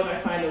 I go and I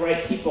find the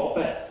right people.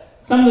 But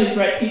some of these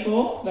right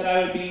people that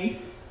I would be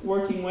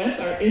working with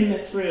are in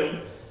this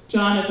room.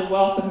 John is a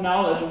wealth of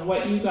knowledge of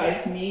what you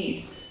guys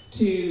need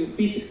to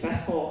be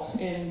successful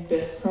in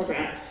this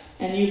program.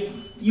 And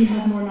you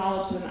have more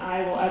knowledge than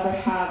I will ever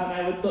have, and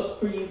I would look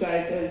for you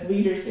guys as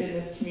leaders in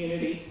this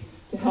community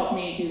to help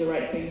me do the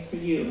right things for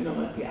you in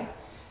Olympia.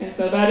 And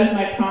so that is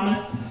my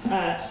promise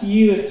to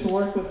you, is to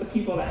work with the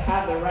people that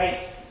have the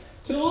right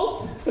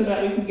tools so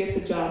that we can get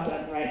the job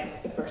done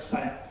right the first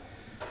time.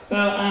 So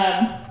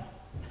I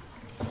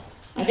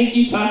think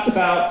you talked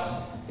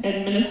about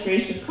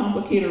administration,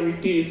 complicate or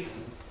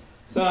reduce.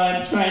 So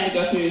I'm trying to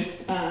go through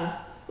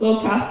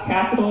low-cost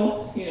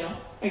capital.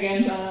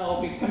 Again, John,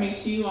 I'll be coming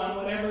to you on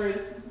whatever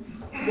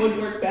would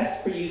work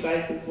best for you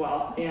guys as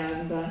well.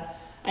 And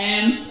I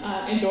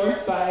am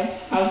endorsed by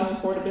Housing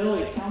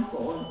Affordability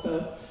Council, and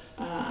so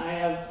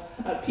I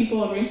have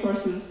people and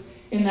resources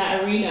in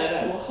that arena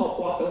that will help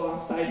walk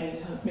alongside me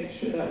to make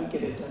sure that we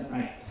get it done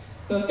right.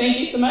 So thank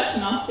you so much,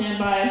 and I'll stand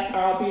by, or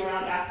I'll be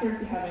around after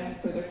if you have any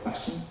further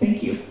questions.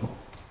 Thank you.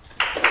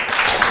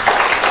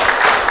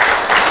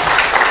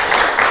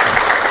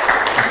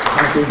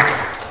 Thank you.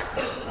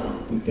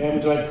 Dan,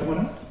 would you like to come on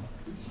up?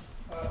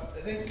 I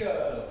think, go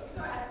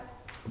ahead.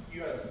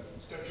 You have,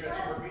 don't you have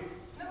to work me?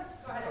 No,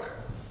 go ahead. Okay.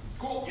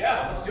 Cool,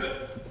 yeah, let's do it.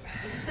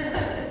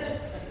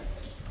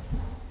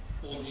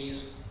 Old knees.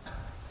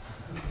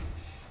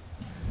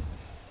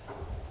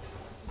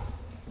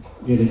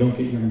 Yeah, they don't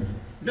get younger.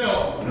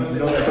 No, They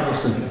don't have to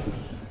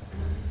experience.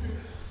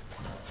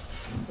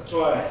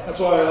 That's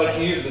why I like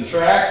to use the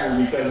tractor,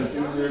 because it's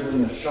easier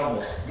than the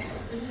shovel.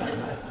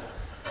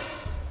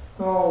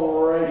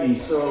 Alrighty,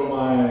 so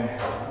my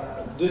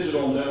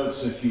digital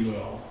notes, if you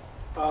will.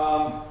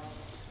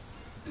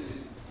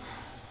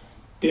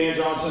 Dan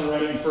Johnson,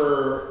 running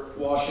for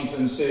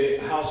Washington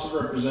State House of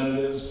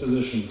Representatives,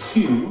 position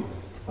 2.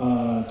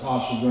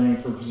 Tawsha's running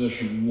for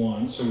position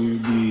 1, so we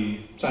would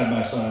be side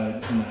by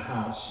side in the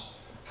House.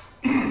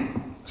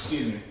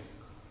 Excuse me.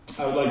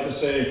 I would like to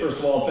say, first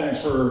of all,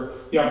 thanks for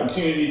the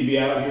opportunity to be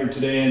out here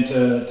today and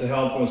to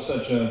help with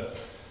such a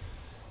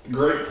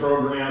great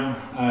program.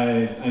 I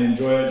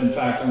enjoy it. In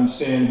fact, I'm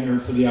staying here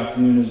for the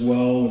afternoon as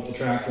well with the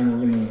tractor, and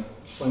we're going to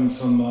sling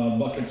some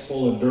buckets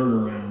full of dirt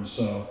around,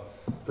 so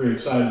pretty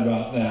excited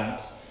about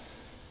that.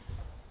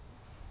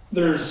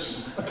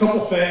 There's a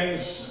couple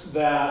things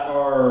that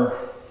are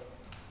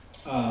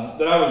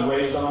that I was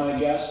raised on, I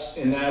guess,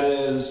 and that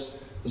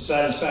is the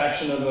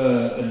satisfaction of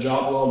a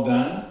job well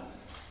done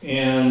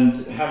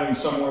and having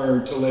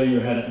somewhere to lay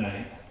your head at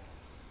night.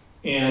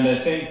 And I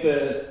think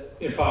that,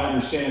 if I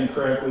understand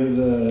correctly,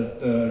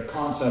 the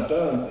concept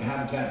of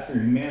Habitat for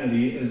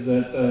Humanity is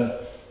that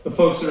the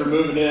folks that are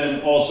moving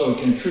in also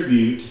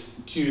contribute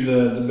to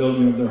the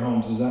building of their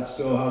homes. Is that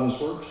still how this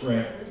works?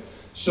 Right.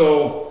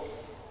 So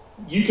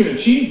you can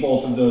achieve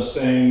both of those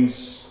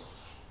things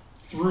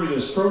through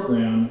this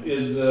program,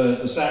 is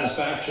the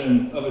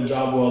satisfaction of a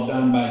job well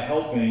done by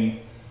helping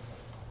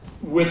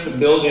with the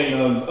building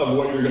of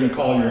what you're going to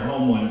call your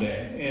home one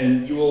day.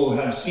 And you will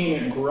have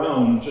seen it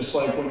grown, just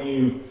like when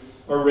you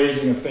are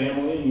raising a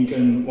family and you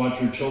can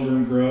watch your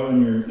children grow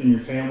and your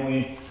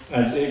family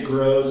as it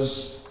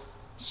grows,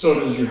 so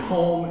does your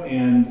home.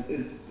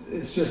 And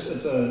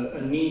it's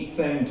a neat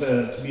thing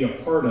to be a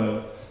part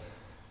of.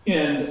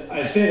 And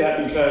I say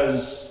that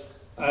because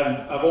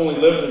I've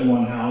only lived in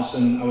one house,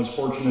 and I was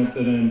fortunate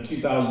that in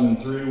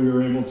 2003 we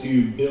were able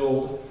to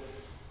build,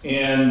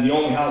 and the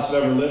only house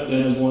I've ever lived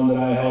in is one that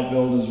I helped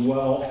build as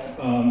well.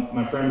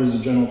 My friend was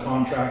a general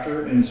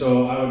contractor, and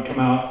so I would come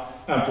out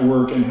after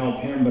work and help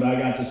him, but I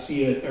got to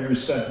see it every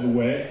step of the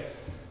way.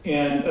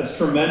 And it's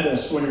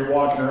tremendous when you're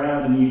walking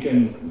around and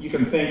you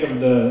can think of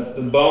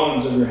the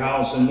bones of your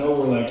house and know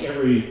where like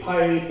every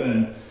pipe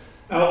and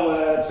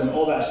outlets and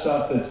all that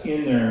stuff that's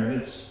in there.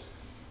 It's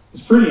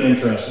pretty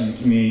interesting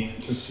to me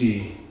to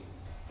see.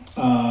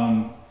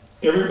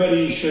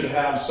 Everybody should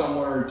have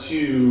somewhere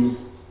to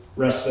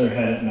rest their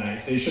head at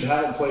night. They should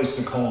have a place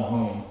to call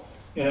home.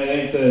 And I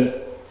think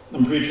that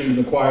I'm preaching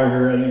to the choir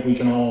here. I think we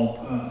can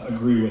all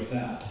agree with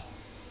that.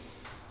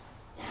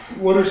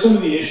 What are some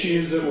of the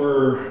issues that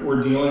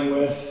we're dealing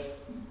with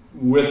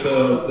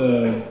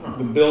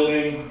the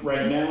building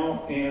right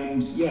now?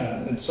 And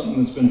yeah, it's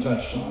something that's been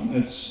touched on.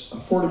 It's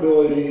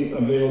affordability,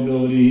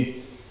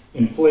 availability,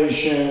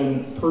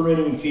 inflation,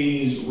 permitting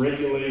fees,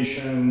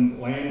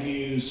 regulation, land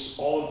use,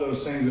 all of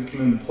those things that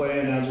come into play.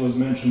 And as was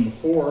mentioned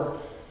before,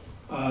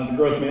 the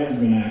Growth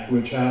Management Act,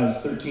 which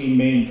has 13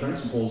 main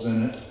principles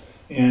in it.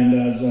 And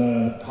as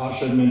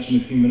Tawsha had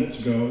mentioned a few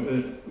minutes ago,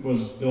 it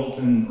was built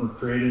or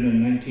created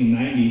in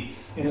 1990,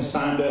 and it's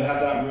time to have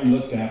that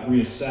re-looked at,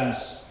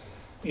 reassessed,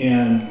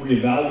 and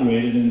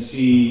reevaluated and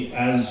see,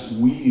 as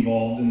we've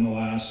evolved in the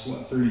last,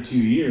 32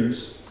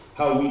 years,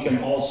 how we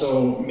can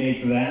also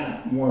make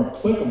that more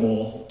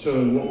applicable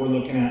to what we're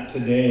looking at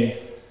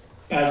today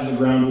as the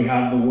ground we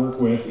have to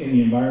work with in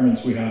the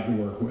environments we have to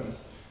work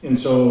with. And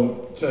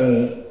so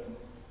to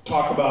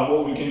talk about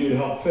what we can do to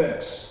help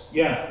fix,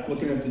 yeah,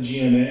 looking at the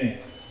GMA,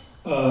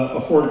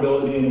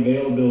 affordability and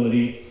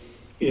availability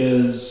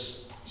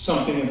is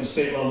something at the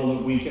state level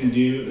that we can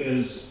do,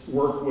 is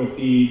work with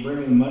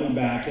bringing money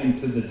back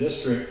into the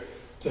district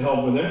to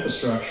help with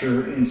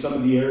infrastructure in some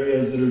of the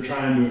areas that are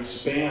trying to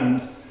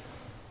expand.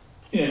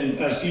 And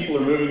as people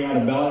are moving out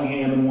of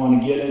Bellingham and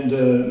want to get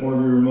into more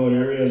of your remote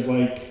areas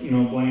like,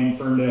 Blaine,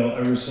 Ferndale,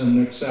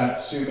 Everson, Nooksack,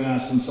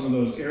 Sumas, and some of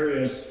those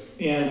areas,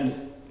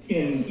 and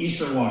in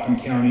eastern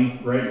Whatcom County,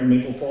 right, your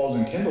Maple Falls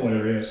and Kendall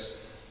areas,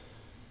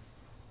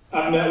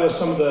 I've met with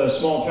some of the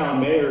small town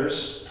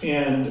mayors,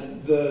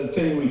 and the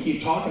thing we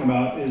keep talking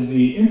about is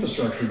the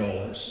infrastructure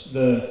dollars.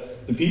 The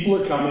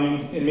people are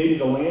coming, and maybe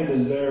the land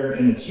is there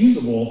and it's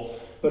usable,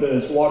 but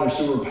it's water,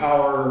 sewer,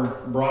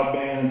 power,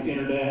 broadband,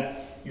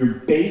 internet, your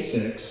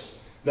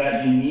basics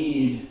that you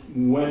need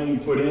when you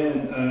put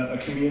in a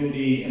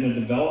community and a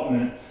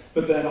development.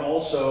 But then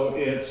also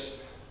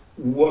it's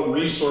what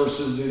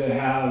resources do they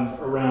have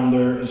around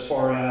there as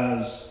far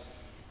as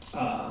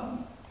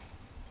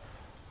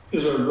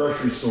is there a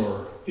grocery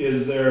store?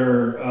 Is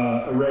there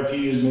a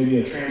refuge, maybe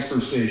a transfer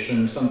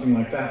station or something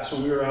like that?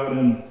 So we were out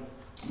in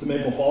the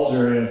Maple Falls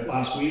area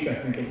last week, I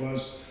think it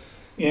was,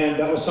 and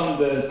that was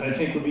something that I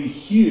think would be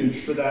huge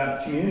for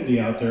that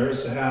community out there,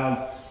 is to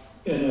have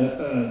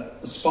a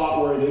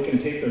spot where they can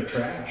take their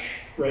trash,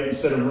 right,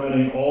 instead of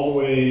running all the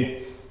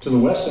way to the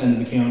west end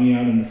of the county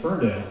out into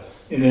Ferndale,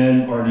 and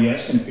then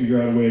RDS can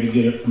figure out a way to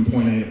get it from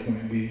point A to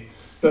point B.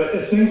 But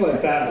it's things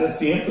like that. It's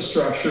the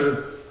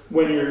infrastructure.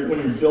 When you're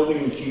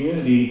building the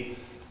community,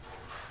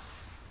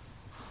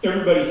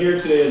 everybody here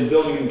today is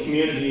building a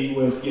community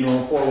with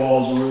 4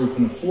 walls, a roof,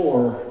 and a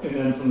floor. And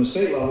then from the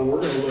state level,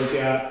 we're going to look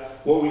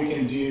at what we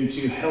can do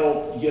to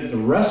help get the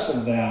rest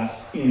of that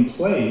in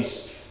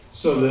place,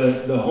 so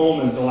that the home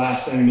is the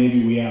last thing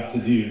maybe we have to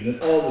do.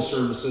 That all the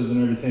services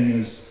and everything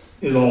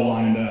is all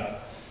lined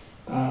up.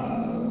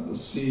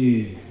 Let's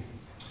see.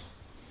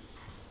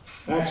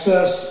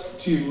 Access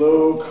to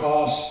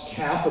low-cost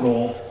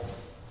capital.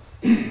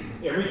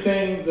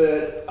 Everything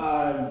that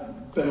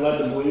I've been led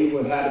to believe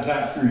with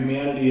Habitat for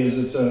Humanity is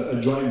it's a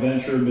joint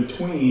venture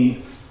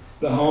between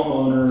the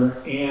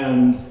homeowner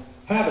and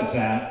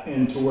Habitat,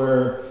 and to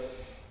where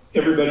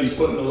everybody's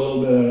putting a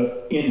little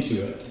bit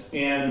into it.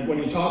 And when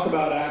you talk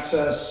about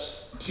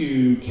access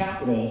to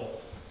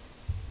capital,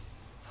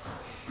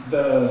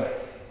 the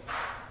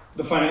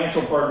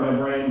financial part of my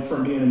brain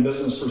from being in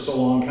business for so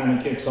long kind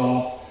of kicks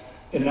off,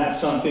 and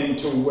that's something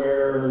to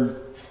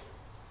where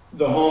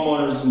the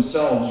homeowners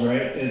themselves,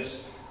 right?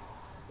 It's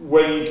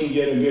whether you can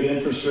get a good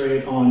interest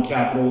rate on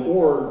capital,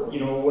 or,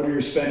 what are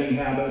your spending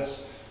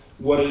habits?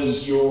 What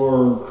does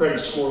your credit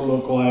score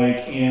look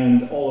like?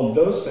 And all of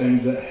those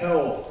things that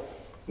help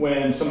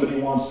when somebody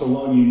wants to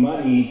loan you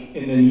money,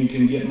 and then you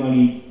can get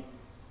money,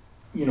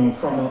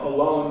 from a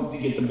loan to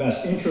get the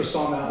best interest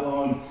on that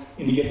loan,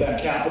 and to get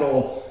that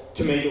capital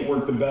to make it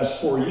work the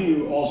best for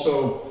you.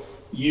 Also,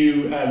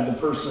 you as the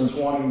person that's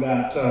wanting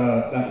that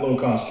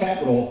low-cost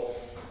capital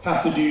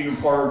have to do your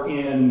part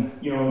in,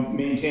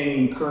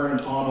 maintaining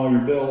current on all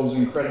your bills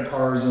and credit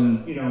cards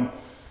and,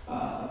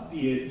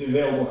 the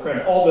available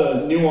credit, all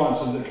the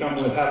nuances that come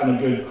with having a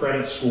good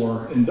credit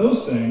score and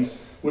those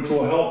things, which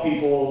will help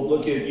people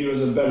look at you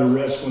as a better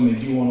risk when they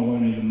do want to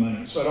loan you the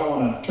money. So I don't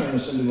want to turn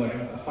this into like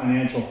a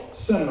financial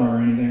seminar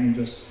or anything.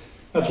 Just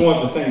that's one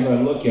of the things I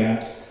look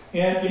at.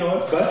 And,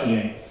 it's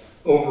budgeting.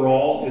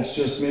 Overall, it's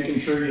just making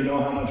sure you know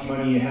how much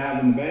money you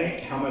have in the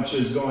bank, how much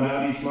is going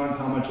out each month,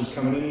 how much is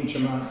coming in each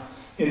month,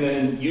 and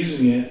then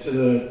using it to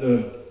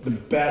the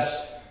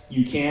best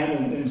you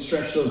can, and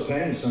stretch those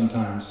pennies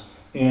sometimes,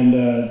 and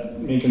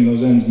making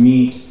those ends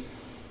meet.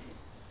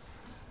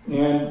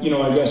 And,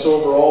 I guess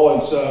overall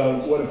it's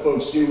what do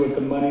folks do with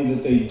the money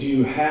that they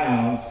do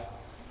have,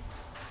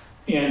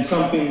 and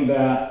something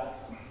that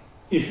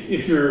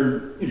if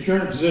you're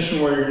in a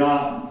position where you're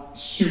not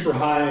super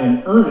high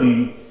in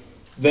earning,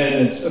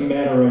 then it's a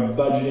matter of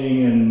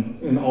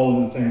budgeting and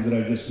all of the things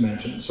that I just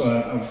mentioned. So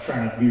I'll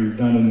try not to be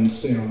redundant and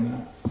stay on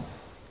that.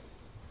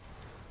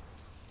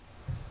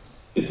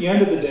 At the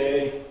end of the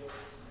day,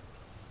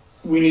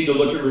 we need to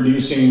look at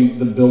reducing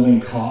the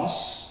building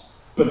costs,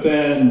 but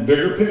then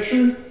bigger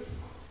picture,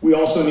 we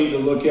also need to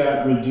look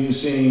at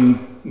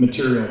reducing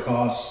material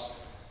costs,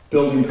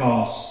 building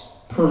costs,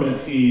 permit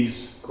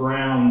fees,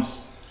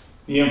 grounds,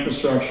 the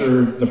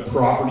infrastructure, the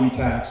property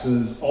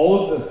taxes,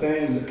 all of the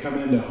things that come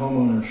into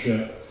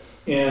homeownership.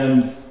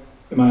 And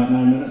am I at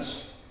 9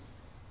 minutes?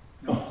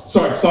 Oh,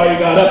 sorry, saw you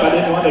got up. I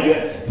didn't want to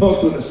get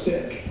poked with a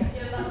stick.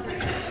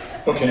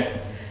 Okay.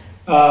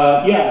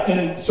 Yeah,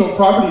 and so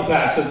property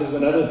taxes is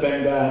another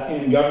thing that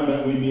in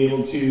government we'd be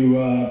able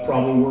to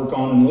probably work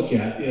on and look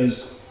at.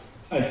 Is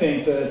I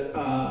think that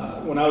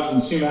when I was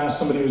in Sumas,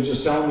 somebody was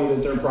just telling me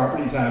that their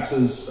property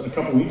taxes a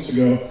couple weeks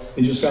ago,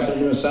 they just got their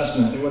new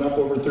assessment. It went up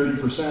over 30%.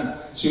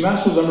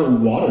 Sumas was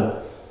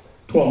underwater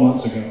 12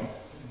 months ago.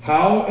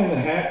 How in the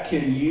heck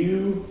can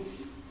you,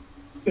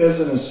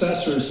 as an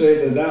assessor,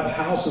 say that that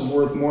house is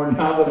worth more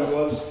now than it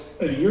was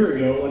a year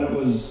ago when it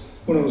was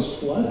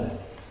flooded?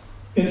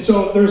 And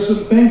so there's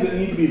some things that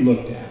need to be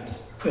looked at.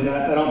 And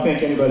I don't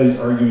think anybody's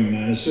arguing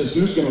that. It's just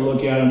who's going to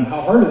look at them,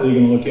 how hard are they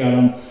going to look at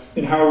them,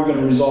 and how are we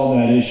going to resolve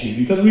that issue?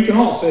 Because we can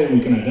all say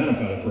we can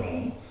identify the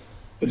problem.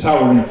 It's how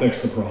we're going to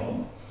fix the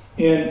problem.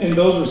 And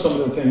those are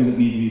some of the things that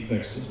need to be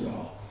fixed as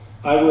well.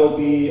 I will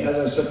be, as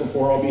I said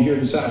before, I'll be here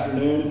this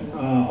afternoon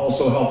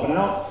also helping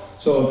out.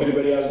 So if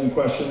anybody has any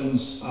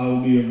questions, I will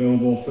be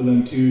available for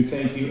them too.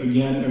 Thank you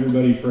again,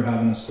 everybody, for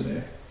having us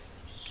today.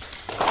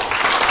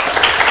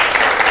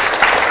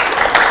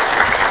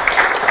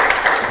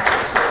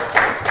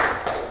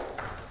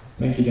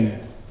 Thank you, Dan.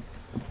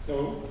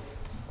 So,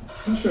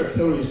 I'm not sure if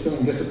Hillary is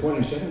feeling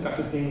disappointed. She hasn't got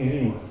to ding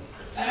anyone.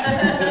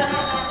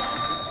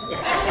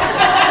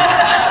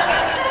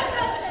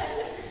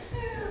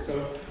 So,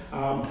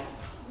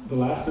 the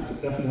last but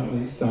definitely not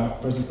least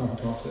person talking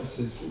to talk to us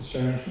is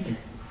Sharon Shewmake.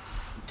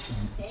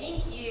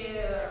 Thank you.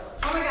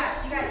 Oh my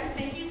gosh, you guys,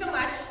 thank you so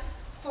much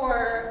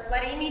for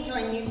letting me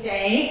join you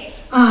today.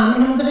 In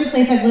almost every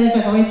place I've lived,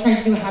 I've always tried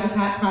to do a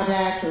habitat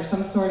project or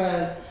some sort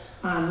of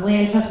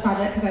land trust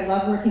project because I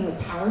love working with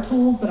power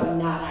tools, but I'm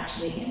not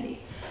actually handy.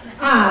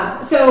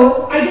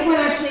 So I did one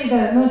actually,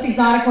 the most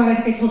exotic one, I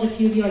think I told a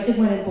few of you, I did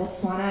one in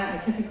Botswana. I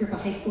took a group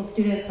of high school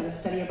students on a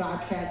study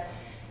abroad trip,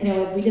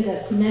 and we did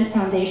a cement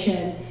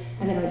foundation,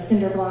 and then it was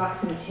cinder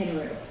blocks and a tin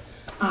roof.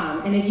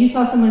 And if you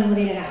saw someone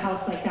living in a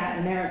house like that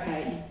in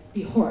America, you'd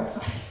be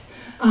horrified.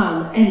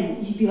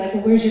 And you'd be like,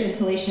 well, where's your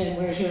insulation?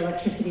 Where's your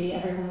electricity?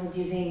 Everyone was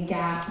using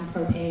gas and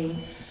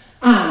propane.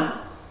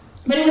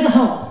 But it was a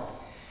home.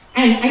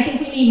 And I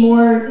think we need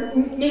more,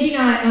 maybe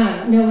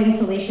not no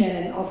insulation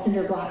and all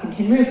cinder block and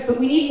tin roofs, but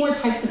we need more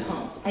types of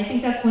homes. I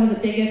think that's one of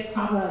the biggest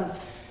problems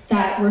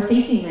that we're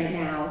facing right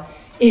now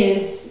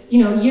is,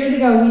 years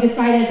ago we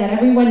decided that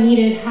everyone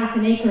needed half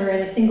an acre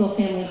in a single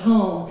family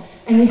home.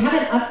 And we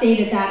haven't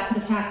updated that for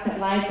the fact that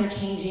lives are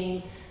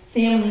changing,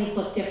 families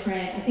look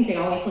different. I think they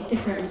always look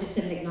different, we just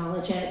didn't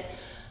acknowledge it.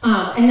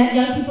 And that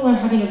young people are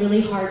having a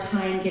really hard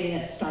time getting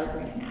a start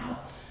right now.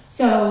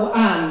 So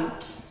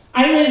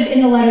I live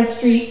in the lettered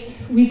streets.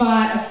 We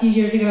bought a few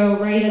years ago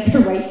right at the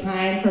right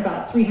time for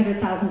about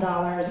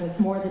 $300,000, and it's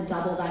more than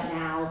double that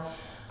now.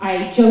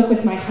 I joke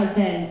with my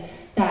husband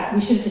that we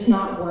should have just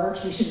not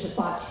worked. We should have just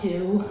bought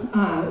two.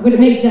 It would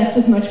have made just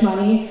as much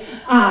money.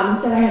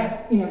 Instead I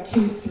have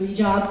 2, 3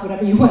 jobs,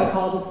 whatever you want to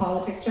call this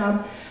politics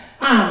job.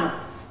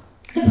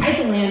 The price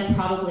of land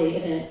probably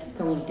isn't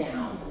going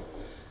down.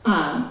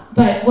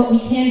 But what we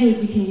can do is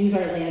we can use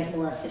our land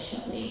more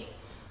efficiently.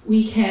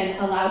 We can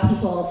allow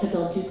people to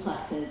build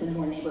duplexes in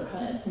more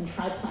neighborhoods and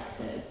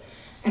triplexes.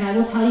 And I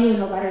will tell you in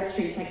the lettered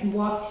streets, I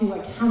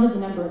counted the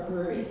number of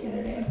breweries the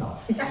other day, it was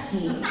about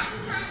 15.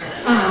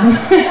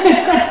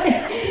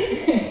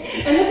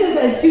 And this is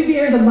a 2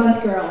 beers a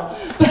month girl.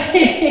 But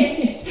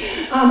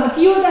a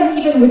few of them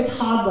even with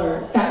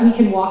toddlers that we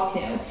can walk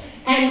to.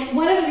 And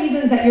one of the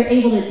reasons that you're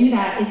able to do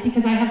that is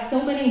because I have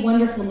so many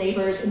wonderful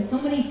neighbors and so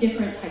many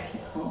different types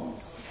of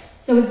homes.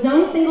 So it's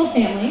zoned single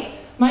family.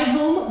 My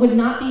home would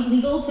not be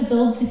legal to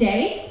build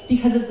today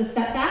because of the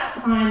setbacks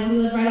we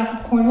live right off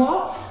of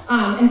Cornwall.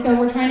 And so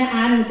we're trying to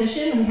add an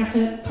addition, and we have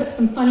to put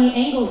some funny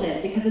angles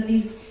in because of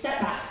these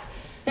setbacks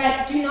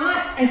that do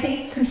not, I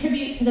think,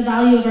 contribute to the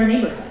value of our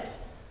neighborhood.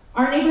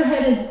 Our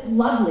neighborhood is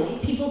lovely.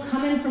 People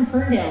come in from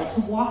Ferndale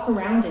to walk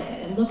around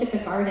it and look at the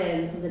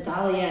gardens and the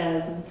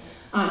dahlias. And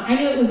I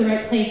knew it was the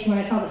right place when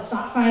I saw the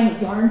stop sign was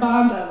yarn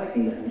bombed. I was like,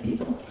 these are the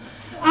people.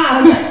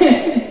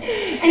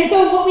 And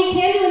so what we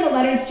can do in the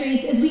lettered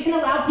streets is we can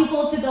allow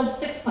people to build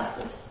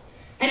sixplexes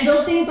and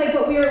build things like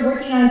what we were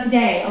working on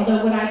today,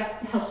 although what I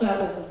helped out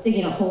was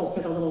digging a hole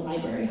for the little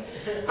library.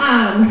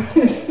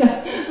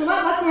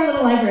 Lots more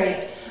little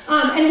libraries.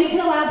 And we can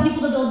allow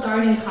people to build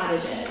garden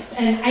cottages.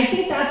 And I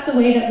think that's the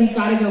way that we've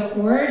got to go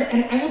forward.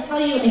 And I will tell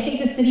you, I think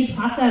the city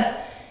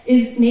process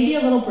is maybe a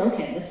little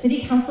broken. The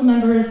city council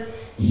members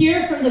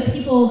hear from the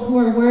people who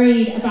are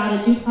worried about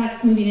a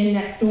duplex moving in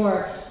next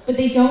door, but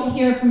they don't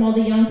hear from all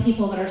the young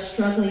people that are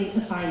struggling to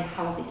find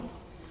housing.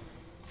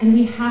 And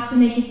we have to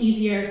make it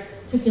easier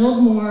to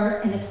build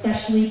more and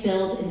especially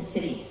build in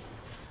cities.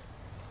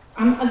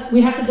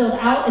 we have to build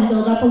out and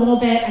build up a little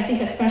bit. I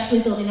think especially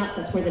building up,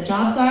 that's where the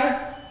jobs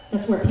are.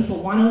 That's where people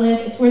want to live.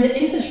 It's where the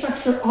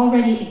infrastructure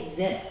already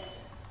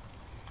exists.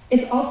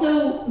 It's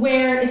also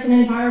where it's an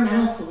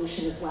environmental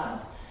solution as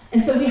well.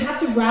 And so we have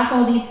to wrap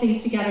all these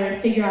things together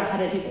and figure out how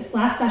to do this.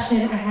 Last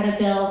session, I had a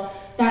bill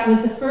that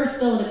was the first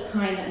bill of its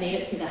kind that made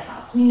it through the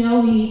House. We know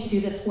we need to do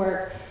this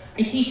work.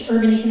 I teach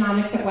urban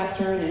economics at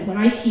Western, and when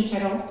I teach, I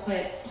don't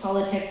put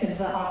politics into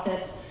the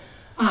office.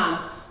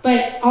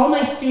 But all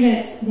my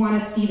students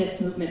want to see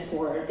this movement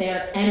forward.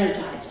 They're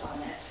energized on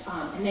this,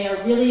 and they are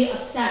really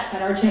upset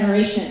that our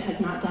generation has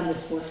not done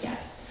this work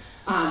yet,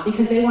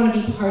 because they want to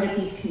be part of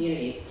these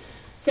communities.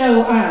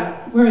 So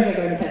where was I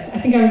going with this? I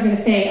think I was going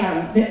to say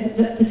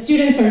the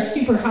students are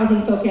super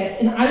housing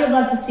focused, and I would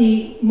love to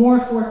see more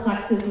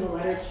 4-plexes in the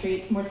lettered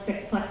streets, more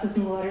 6-plexes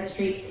in the lettered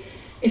streets.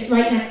 It's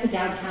right next to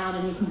downtown,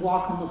 and you can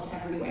walk almost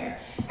everywhere.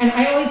 And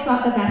I always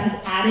thought that that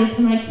has added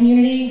to my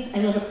community. I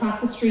live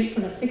across the street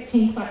from a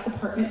 16-plex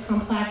apartment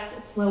complex.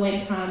 It's low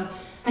income,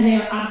 and they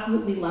are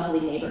absolutely lovely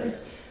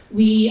neighbors.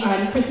 We,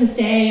 on Christmas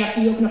Day,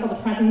 after you open up all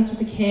the presents with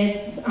the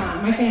kids,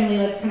 my family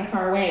lives kind of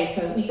far away,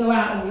 so we go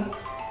out and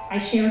I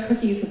share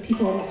cookies with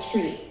people in the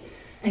streets.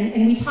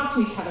 And we talk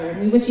to each other,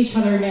 and we wish each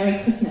other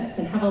Merry Christmas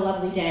and have a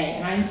lovely day.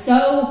 And I'm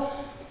so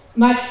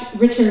much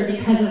richer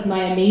because of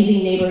my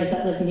amazing neighbors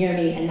that live near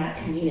me in that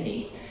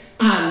community.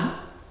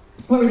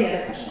 What were the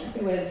other questions?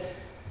 It was,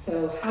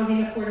 so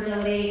housing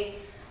affordability,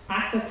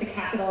 access to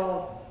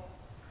capital,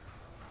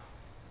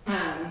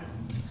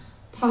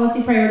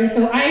 policy priorities.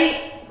 So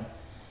I'm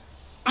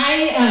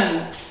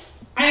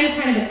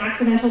kind of an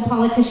accidental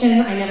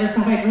politician. I never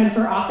thought I'd run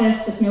for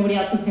office, just nobody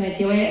else was gonna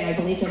do it, and I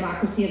believe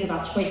democracy is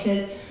about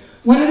choices.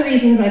 One of the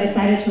reasons I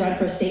decided to run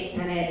for state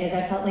senate is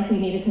I felt like we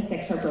needed to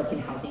fix our broken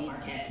housing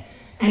market.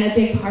 And a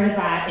big part of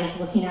that is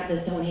looking at the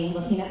zoning,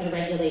 looking at the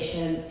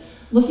regulations,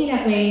 looking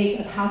at ways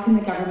of how can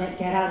the government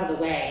get out of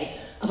the way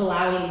of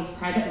allowing these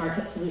private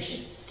market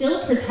solutions,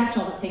 still protect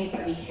all the things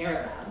that we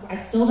care about. I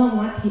still don't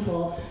want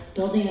people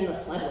building in the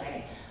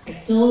floodway. I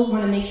still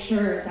want to make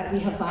sure that we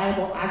have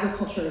viable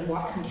agriculture in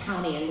Whatcom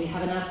County and we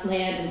have enough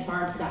land and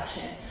farm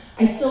production.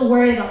 I still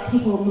worry about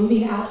people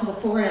moving out to the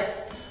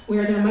forests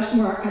where they're much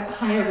more at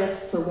higher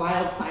risk for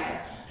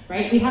wildfire,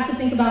 right? We have to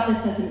think about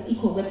this as an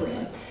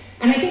equilibrium.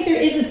 And I think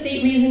there is a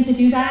state reason to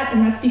do that,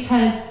 and that's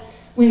because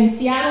when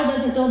Seattle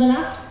doesn't build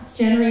enough, it's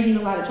generating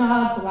a lot of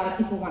jobs, a lot of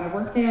people want to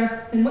work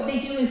there, then what they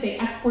do is they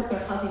export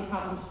their housing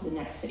problems to the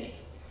next city,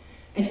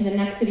 and to the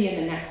next city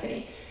and the next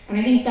city. And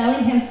I think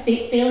Bellingham's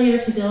failure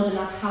to build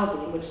enough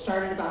housing, which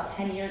started about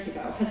 10 years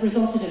ago, has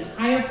resulted in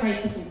higher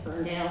prices in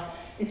Ferndale.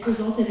 It's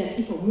resulted in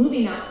people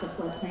moving out to the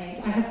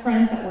floodplains. I have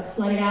friends that were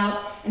flooded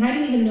out, and I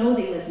didn't even know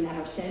they lived in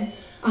Emerson,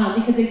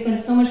 because they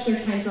spend so much of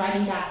their time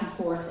driving back and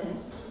forth, and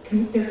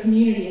their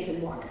community is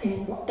in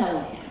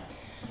Bellingham.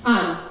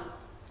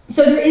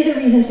 So there is a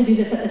reason to do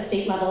this at the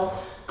state level.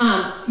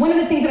 One of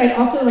the things that I'd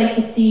also like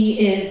to see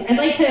is I'd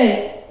like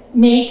to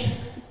make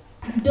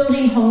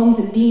building homes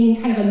and being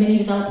kind of a mini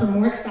developer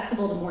more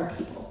accessible to more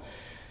people.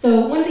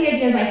 So one of the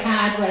ideas I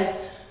had was,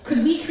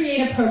 could we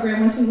create a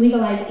program once we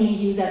legalize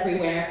ADUs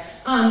everywhere,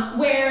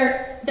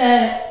 where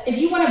if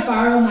you want to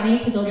borrow money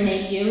to build an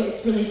ADU,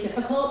 it's really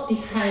difficult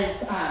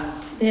because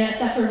the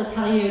assessor will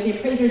tell you, the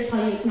appraisers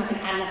tell you it's not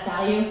going to add enough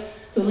value.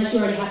 So unless you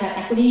already have that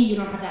equity, you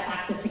don't have that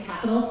access to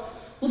capital.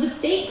 Well, the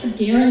state could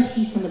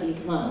guarantee some of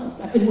these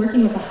loans. I've been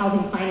working with the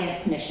Housing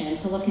Finance Commission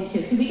to look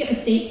into, could we get the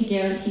state to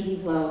guarantee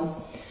these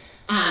loans?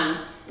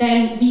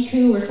 Then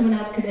BCU or someone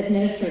else could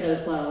administer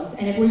those loans.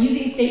 And if we're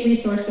using state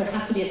resource, there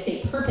has to be a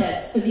state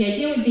purpose. So the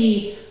idea would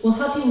be, we'll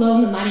help you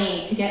loan the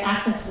money to get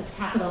access to this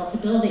capital to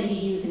build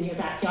ADUs in your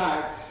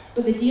backyard.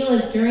 But the deal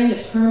is during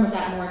the term of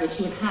that mortgage,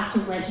 you would have to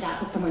rent it out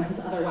to someone who's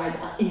otherwise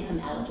income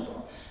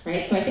eligible,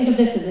 right? So I think of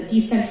this as a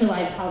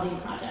decentralized housing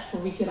project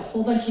where we get a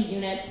whole bunch of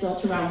units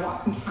built around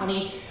Whatcom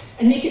County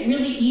and make it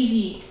really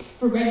easy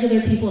for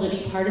regular people to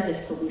be part of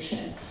this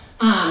solution.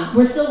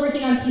 We're still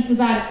working on pieces of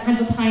that. It's kind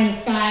of a pie in the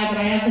sky, but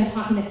I have been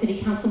talking to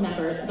city council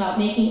members about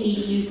making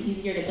ADUs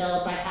easier to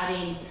build by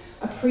having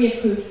a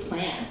pre-approved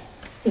plan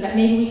so that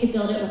maybe we could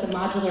build it with a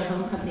modular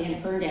home company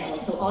in Ferndale.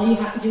 And so all you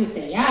have to do is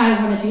say, yeah,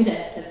 I want to do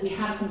this. If we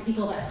have some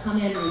people that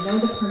come in, they know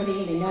the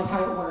permitting, they know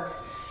how it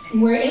works,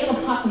 and we're able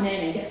to pop them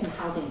in and get some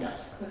housing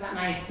built. Was that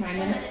my 9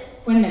 minutes?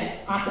 1 minute,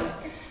 awesome.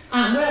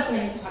 What else do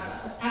I need to talk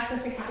about?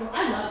 Access to capital.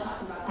 I love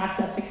talking about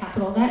access to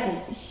capital. That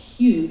is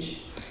huge.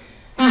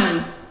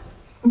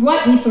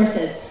 What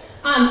resources?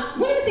 One of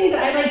the things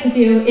that I like to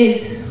do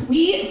is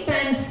we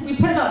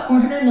put about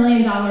 $400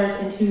 million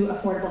into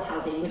affordable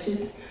housing, which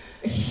is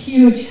a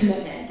huge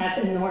commitment.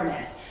 That's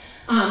enormous.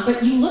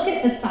 But you look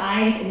at the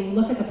size and you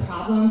look at the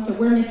problem. So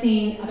we're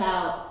missing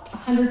about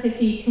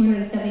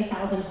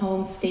 270,000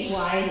 homes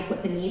statewide is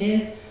what the need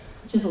is,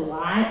 which is a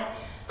lot.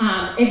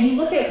 If you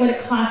look at what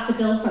it costs to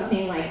build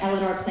something like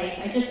Eleanor Place,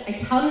 I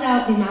counted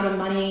out the amount of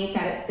money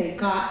that they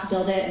got to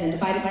build it and then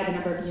divided by the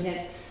number of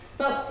units. It's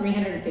about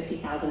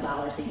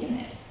 $350,000 a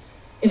unit.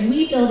 If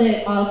we build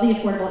it, all of the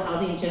affordable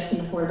housing, just in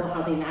affordable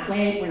housing that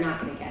way, we're not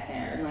going to get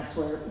there unless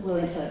we're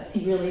willing to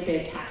see really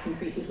big tax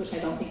increases, which I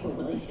don't think we're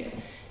willing to.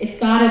 It's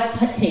got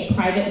to take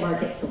private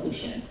market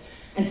solutions.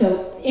 And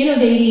so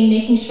innovating,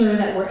 making sure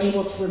that we're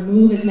able to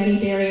remove as many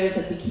barriers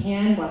as we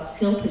can while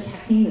still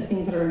protecting the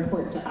things that are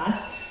important to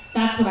us,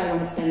 that's what I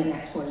want to spend the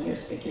next 4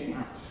 years figuring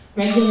out.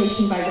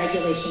 Regulation by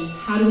regulation,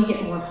 how do we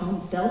get more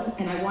homes built?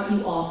 And I want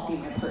you all to be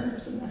my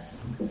partners in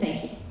this. So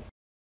thank you.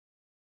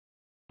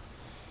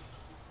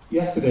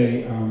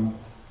 Yesterday,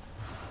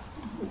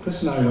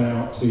 Chris and I went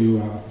out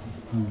to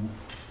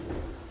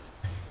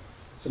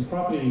some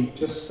property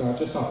just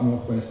off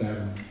Northwest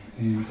Avenue,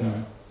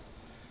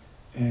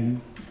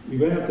 and we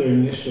went up there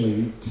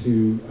initially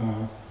to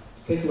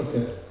take a look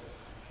at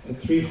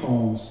 3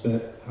 homes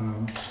that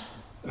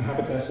a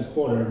Habitat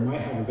supporter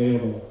might have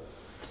available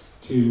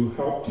to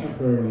help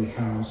temporarily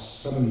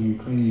house some of the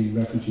Ukrainian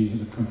refugees that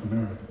have come from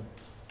Mariupol.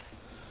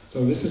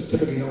 So this is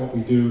typically not what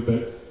we do,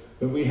 but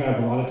we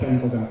have a lot of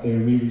tentacles out there,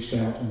 and we reached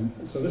out, and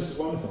so this is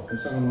wonderful.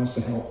 If someone wants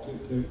to help,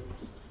 to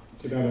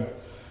gotta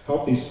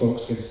help these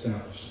folks get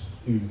established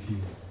here in the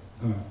community.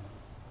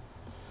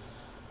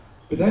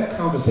 But that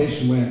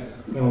conversation went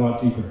a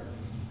lot deeper,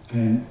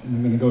 and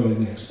I'm going to go there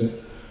next. But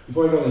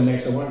before I go there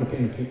next, I wanted to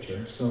paint a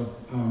picture. So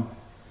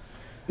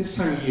this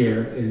time of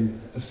year, in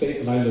a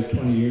state that I lived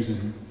 20 years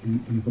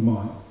in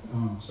Vermont,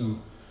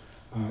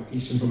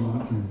 eastern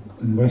Vermont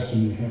and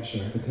western New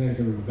Hampshire, the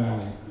Connecticut River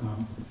Valley,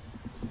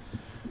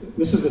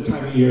 this is the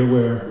time of year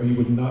where you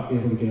would not be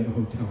able to get a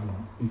hotel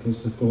room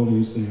because the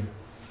foliage there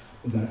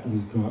is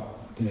actually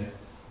drop dead.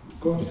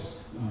 Gorgeous.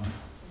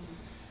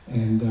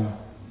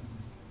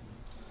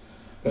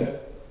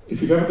 But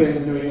if you've ever been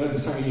in New England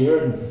this time of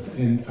year,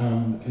 and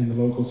the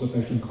locals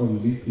affectionately call you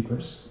leaf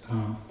peepers,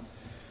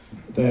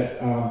 when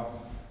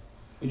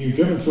you've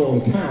driven through all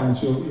the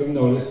towns, you'll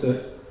notice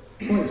that,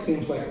 boy, it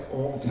seems like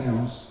all the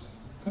towns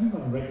kind of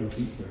on a regular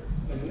beat here.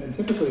 And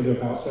typically they're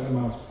about 7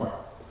 miles apart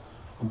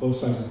on both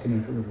sides of the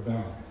Connecticut River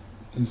Valley.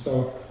 And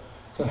so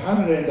how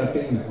did it end up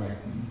being that way?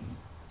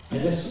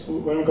 And this,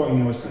 where I'm going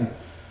now is kind of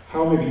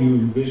how maybe you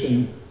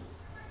envision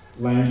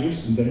land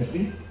use and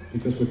density,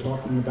 because we're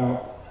talking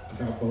about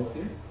both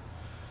here.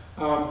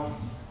 I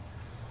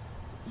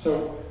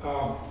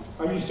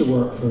used to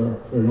work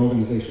for an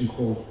organization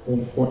called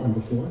Old Fort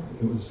Number 4.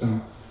 It was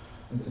a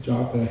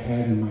job that I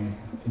had in my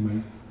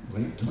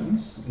late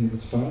 20s, and it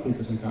was fun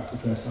because I got to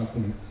dress up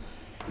in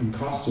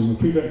costume.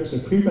 It was a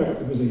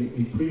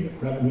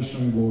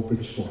pre-Revolutionary War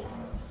British fort.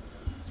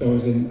 So it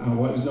was in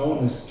what is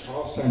known as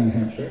Charlestown, New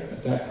Hampshire.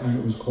 At that time,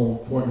 it was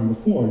called Fort Number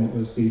 4, and it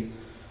was the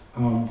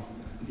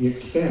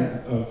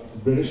extent of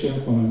British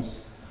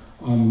influence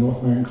on the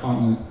North American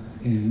continent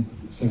in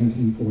the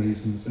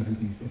 1740s and the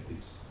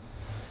 1750s.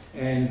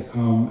 And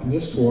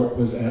this fort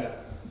was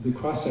at the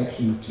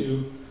cross-section of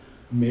 2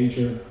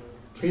 major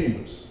trading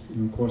routes.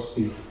 And of course,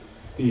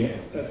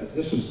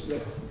 this was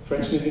the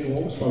French Indian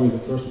War, was probably the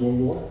First World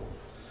War,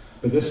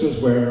 but this was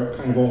where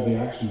kind of all the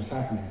action was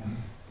happening.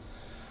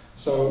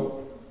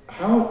 So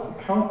how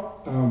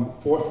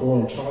Fort 4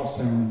 or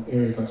Charlestown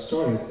area got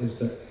started is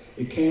that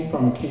it came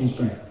from a king's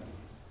grant.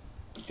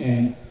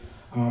 And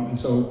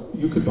so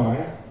you could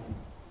buy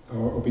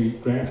or be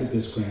granted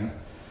this grant,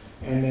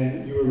 and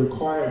then you were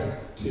required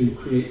to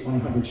create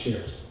 100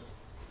 shares.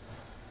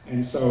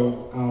 And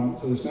so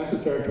this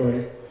massive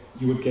territory,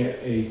 you would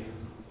get a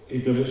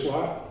village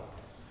lot,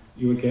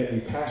 you would get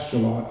a pasture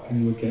lot,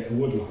 and you would get a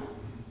wood lot.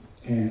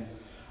 And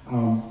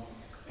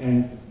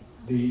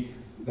the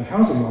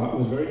housing lot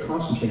was very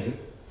concentrated,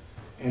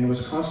 and it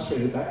was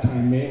concentrated at that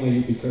time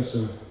mainly because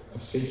of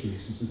safety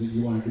reasons, is that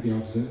you wanted to be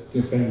able to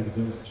defend the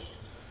village.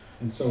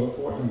 And so at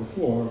Fort Number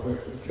 4, where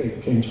it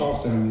became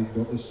Charlestown, they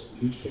built this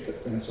huge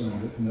picket fence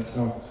around it, and that's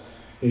how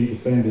they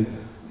defended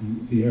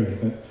the area.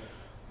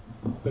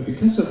 But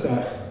because of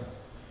that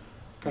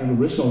kind of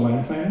original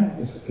land plan,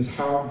 is that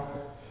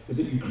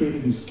you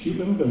created these cute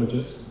little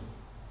villages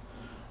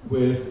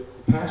with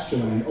pasture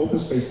land, open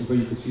spaces where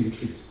you could see the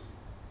trees.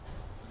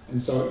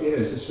 And so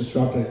it's just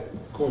drop dead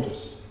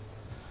gorgeous.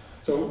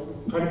 So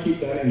try to keep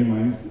that in your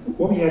mind.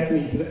 What we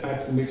need to add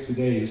to the mix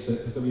today is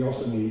that we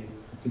also need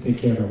to take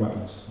care of our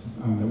wetlands.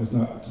 That was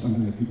not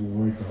something that people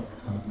were worried about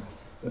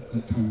at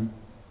that time.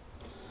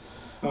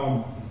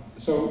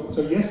 So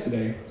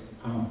yesterday,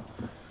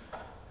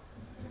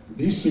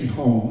 these 3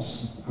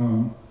 homes,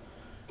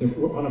 they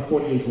were on a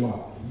 40-acre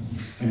lot.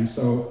 And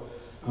so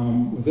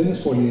within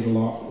this 40-acre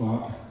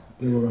lot,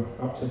 there were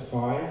up to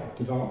 5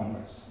 development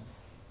rights.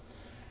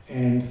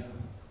 And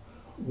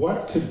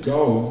what could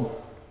go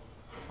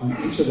on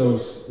each of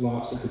those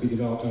lots that could be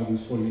developed out of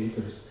these 40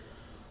 acres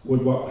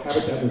would what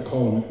Habitat would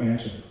call a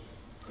McMansion,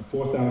 a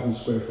 4,000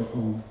 square foot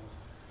home,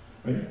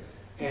 right?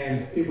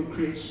 And it would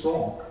create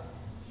sprawl.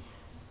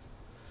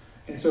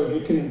 And so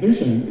you can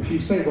envision, if you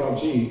say, well,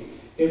 gee,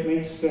 it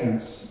makes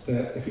sense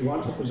that if you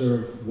want to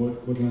preserve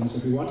woodlands,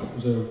 if you want to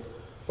preserve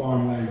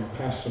farmland or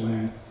pasture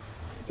land,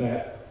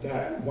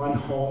 that one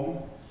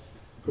home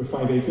per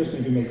 5 acres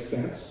maybe makes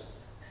sense,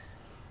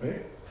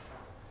 right?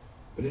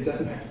 But it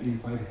doesn't have to be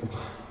invited to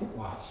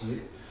lots,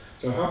 right?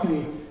 So how can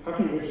you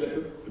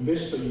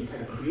envision so you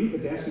kind of create the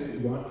density that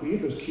you want,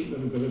 create those cute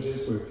little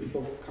villages where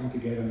people come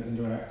together and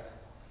interact,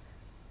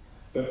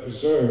 but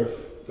preserve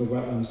the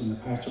wetlands and the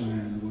patch of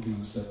land and the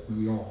woodlands that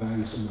we all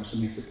value so much, that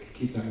makes it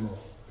keep that little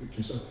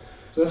picture. So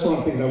that's one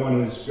of the things I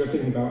wanted is you're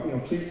thinking about,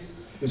 please,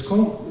 it's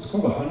called the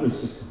 100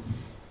 system.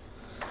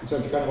 And so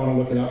if you kind of want to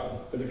look it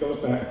up, but it goes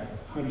back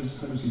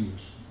hundreds of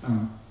years.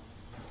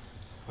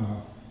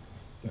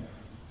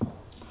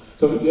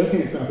 So the other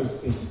thing that comes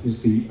up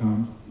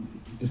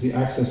is the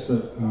access to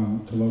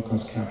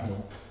low-cost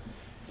capital.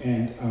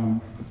 And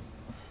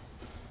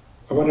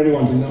I want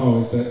everyone to know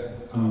is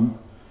that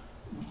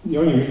the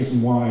only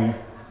reason why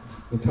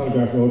the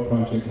Telegraph Road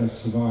project has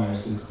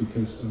survived is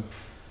because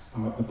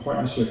of the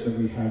partnership that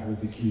we have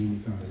with the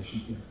Community Foundation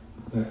here.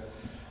 That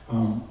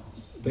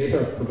they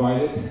have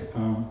provided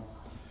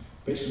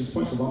basically this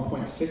points a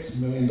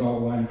 $1.6 million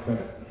line of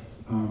credit.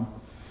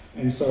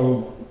 And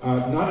so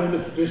not in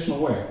the traditional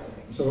way.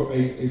 So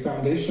a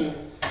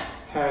foundation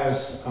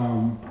has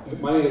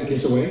money that it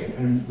gives away,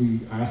 and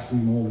we ask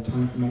them all the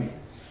time for money.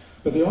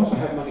 But they also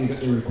have money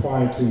that they're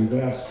required to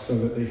invest so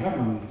that they have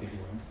money to give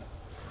away.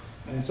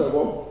 And so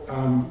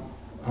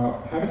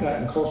what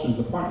Habitat and Culture,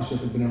 the partnership,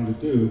 have been able to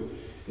do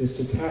is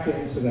to tap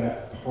into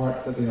that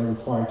part that they are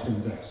required to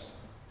invest.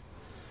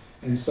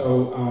 And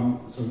so,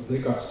 so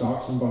they've got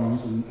stocks and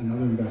bonds and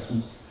other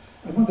investments.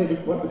 And what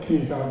the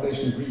Community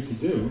Foundation agreed to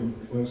do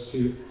was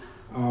to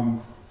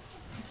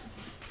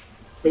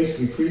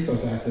basically freeze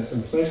those assets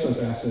and pledge those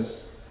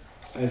assets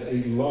as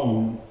a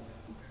loan,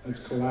 as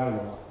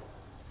collateral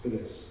for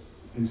this.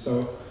 And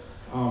so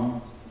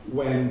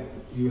when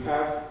you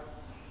have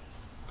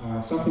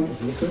something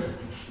that's liquid,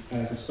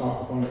 as a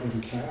stock, a bond, or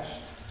even cash,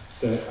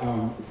 that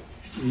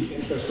the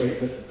interest rate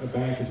that a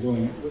bank is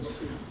willing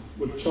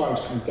would charge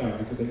comes down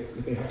because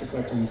if they have to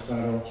collect on the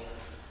collateral,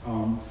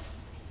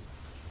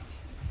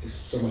 it's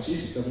so much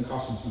easier, it doesn't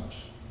cost them as much.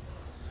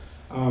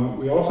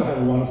 We also have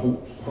a wonderful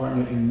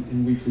partner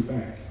in Wiku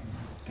Bank.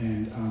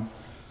 And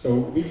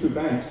so Wiku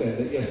Bank said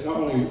that yes, not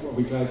only are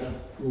we glad that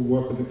we'll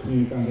work with the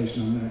Community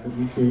Foundation on that, but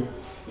Wiku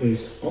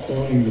is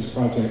owning this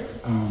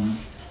project,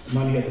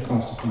 money at the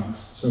cost of funds.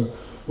 So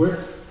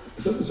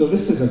so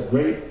this is a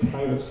great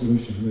private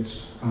solution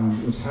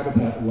which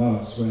Habitat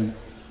loves when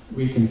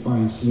we can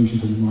find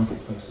solutions in the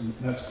marketplace. And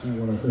that's kind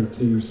of what I heard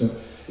too, is that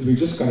we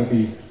just got to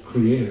be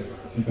creative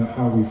about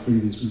how we free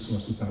these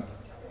resources up.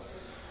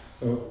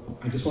 So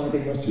I just want to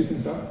bring those two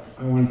things up.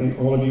 I want to thank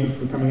all of you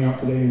for coming out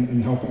today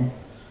and helping.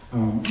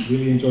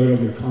 Really enjoyed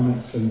all your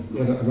comments, and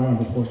yeah, a round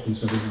of applause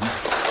please,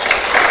 everyone.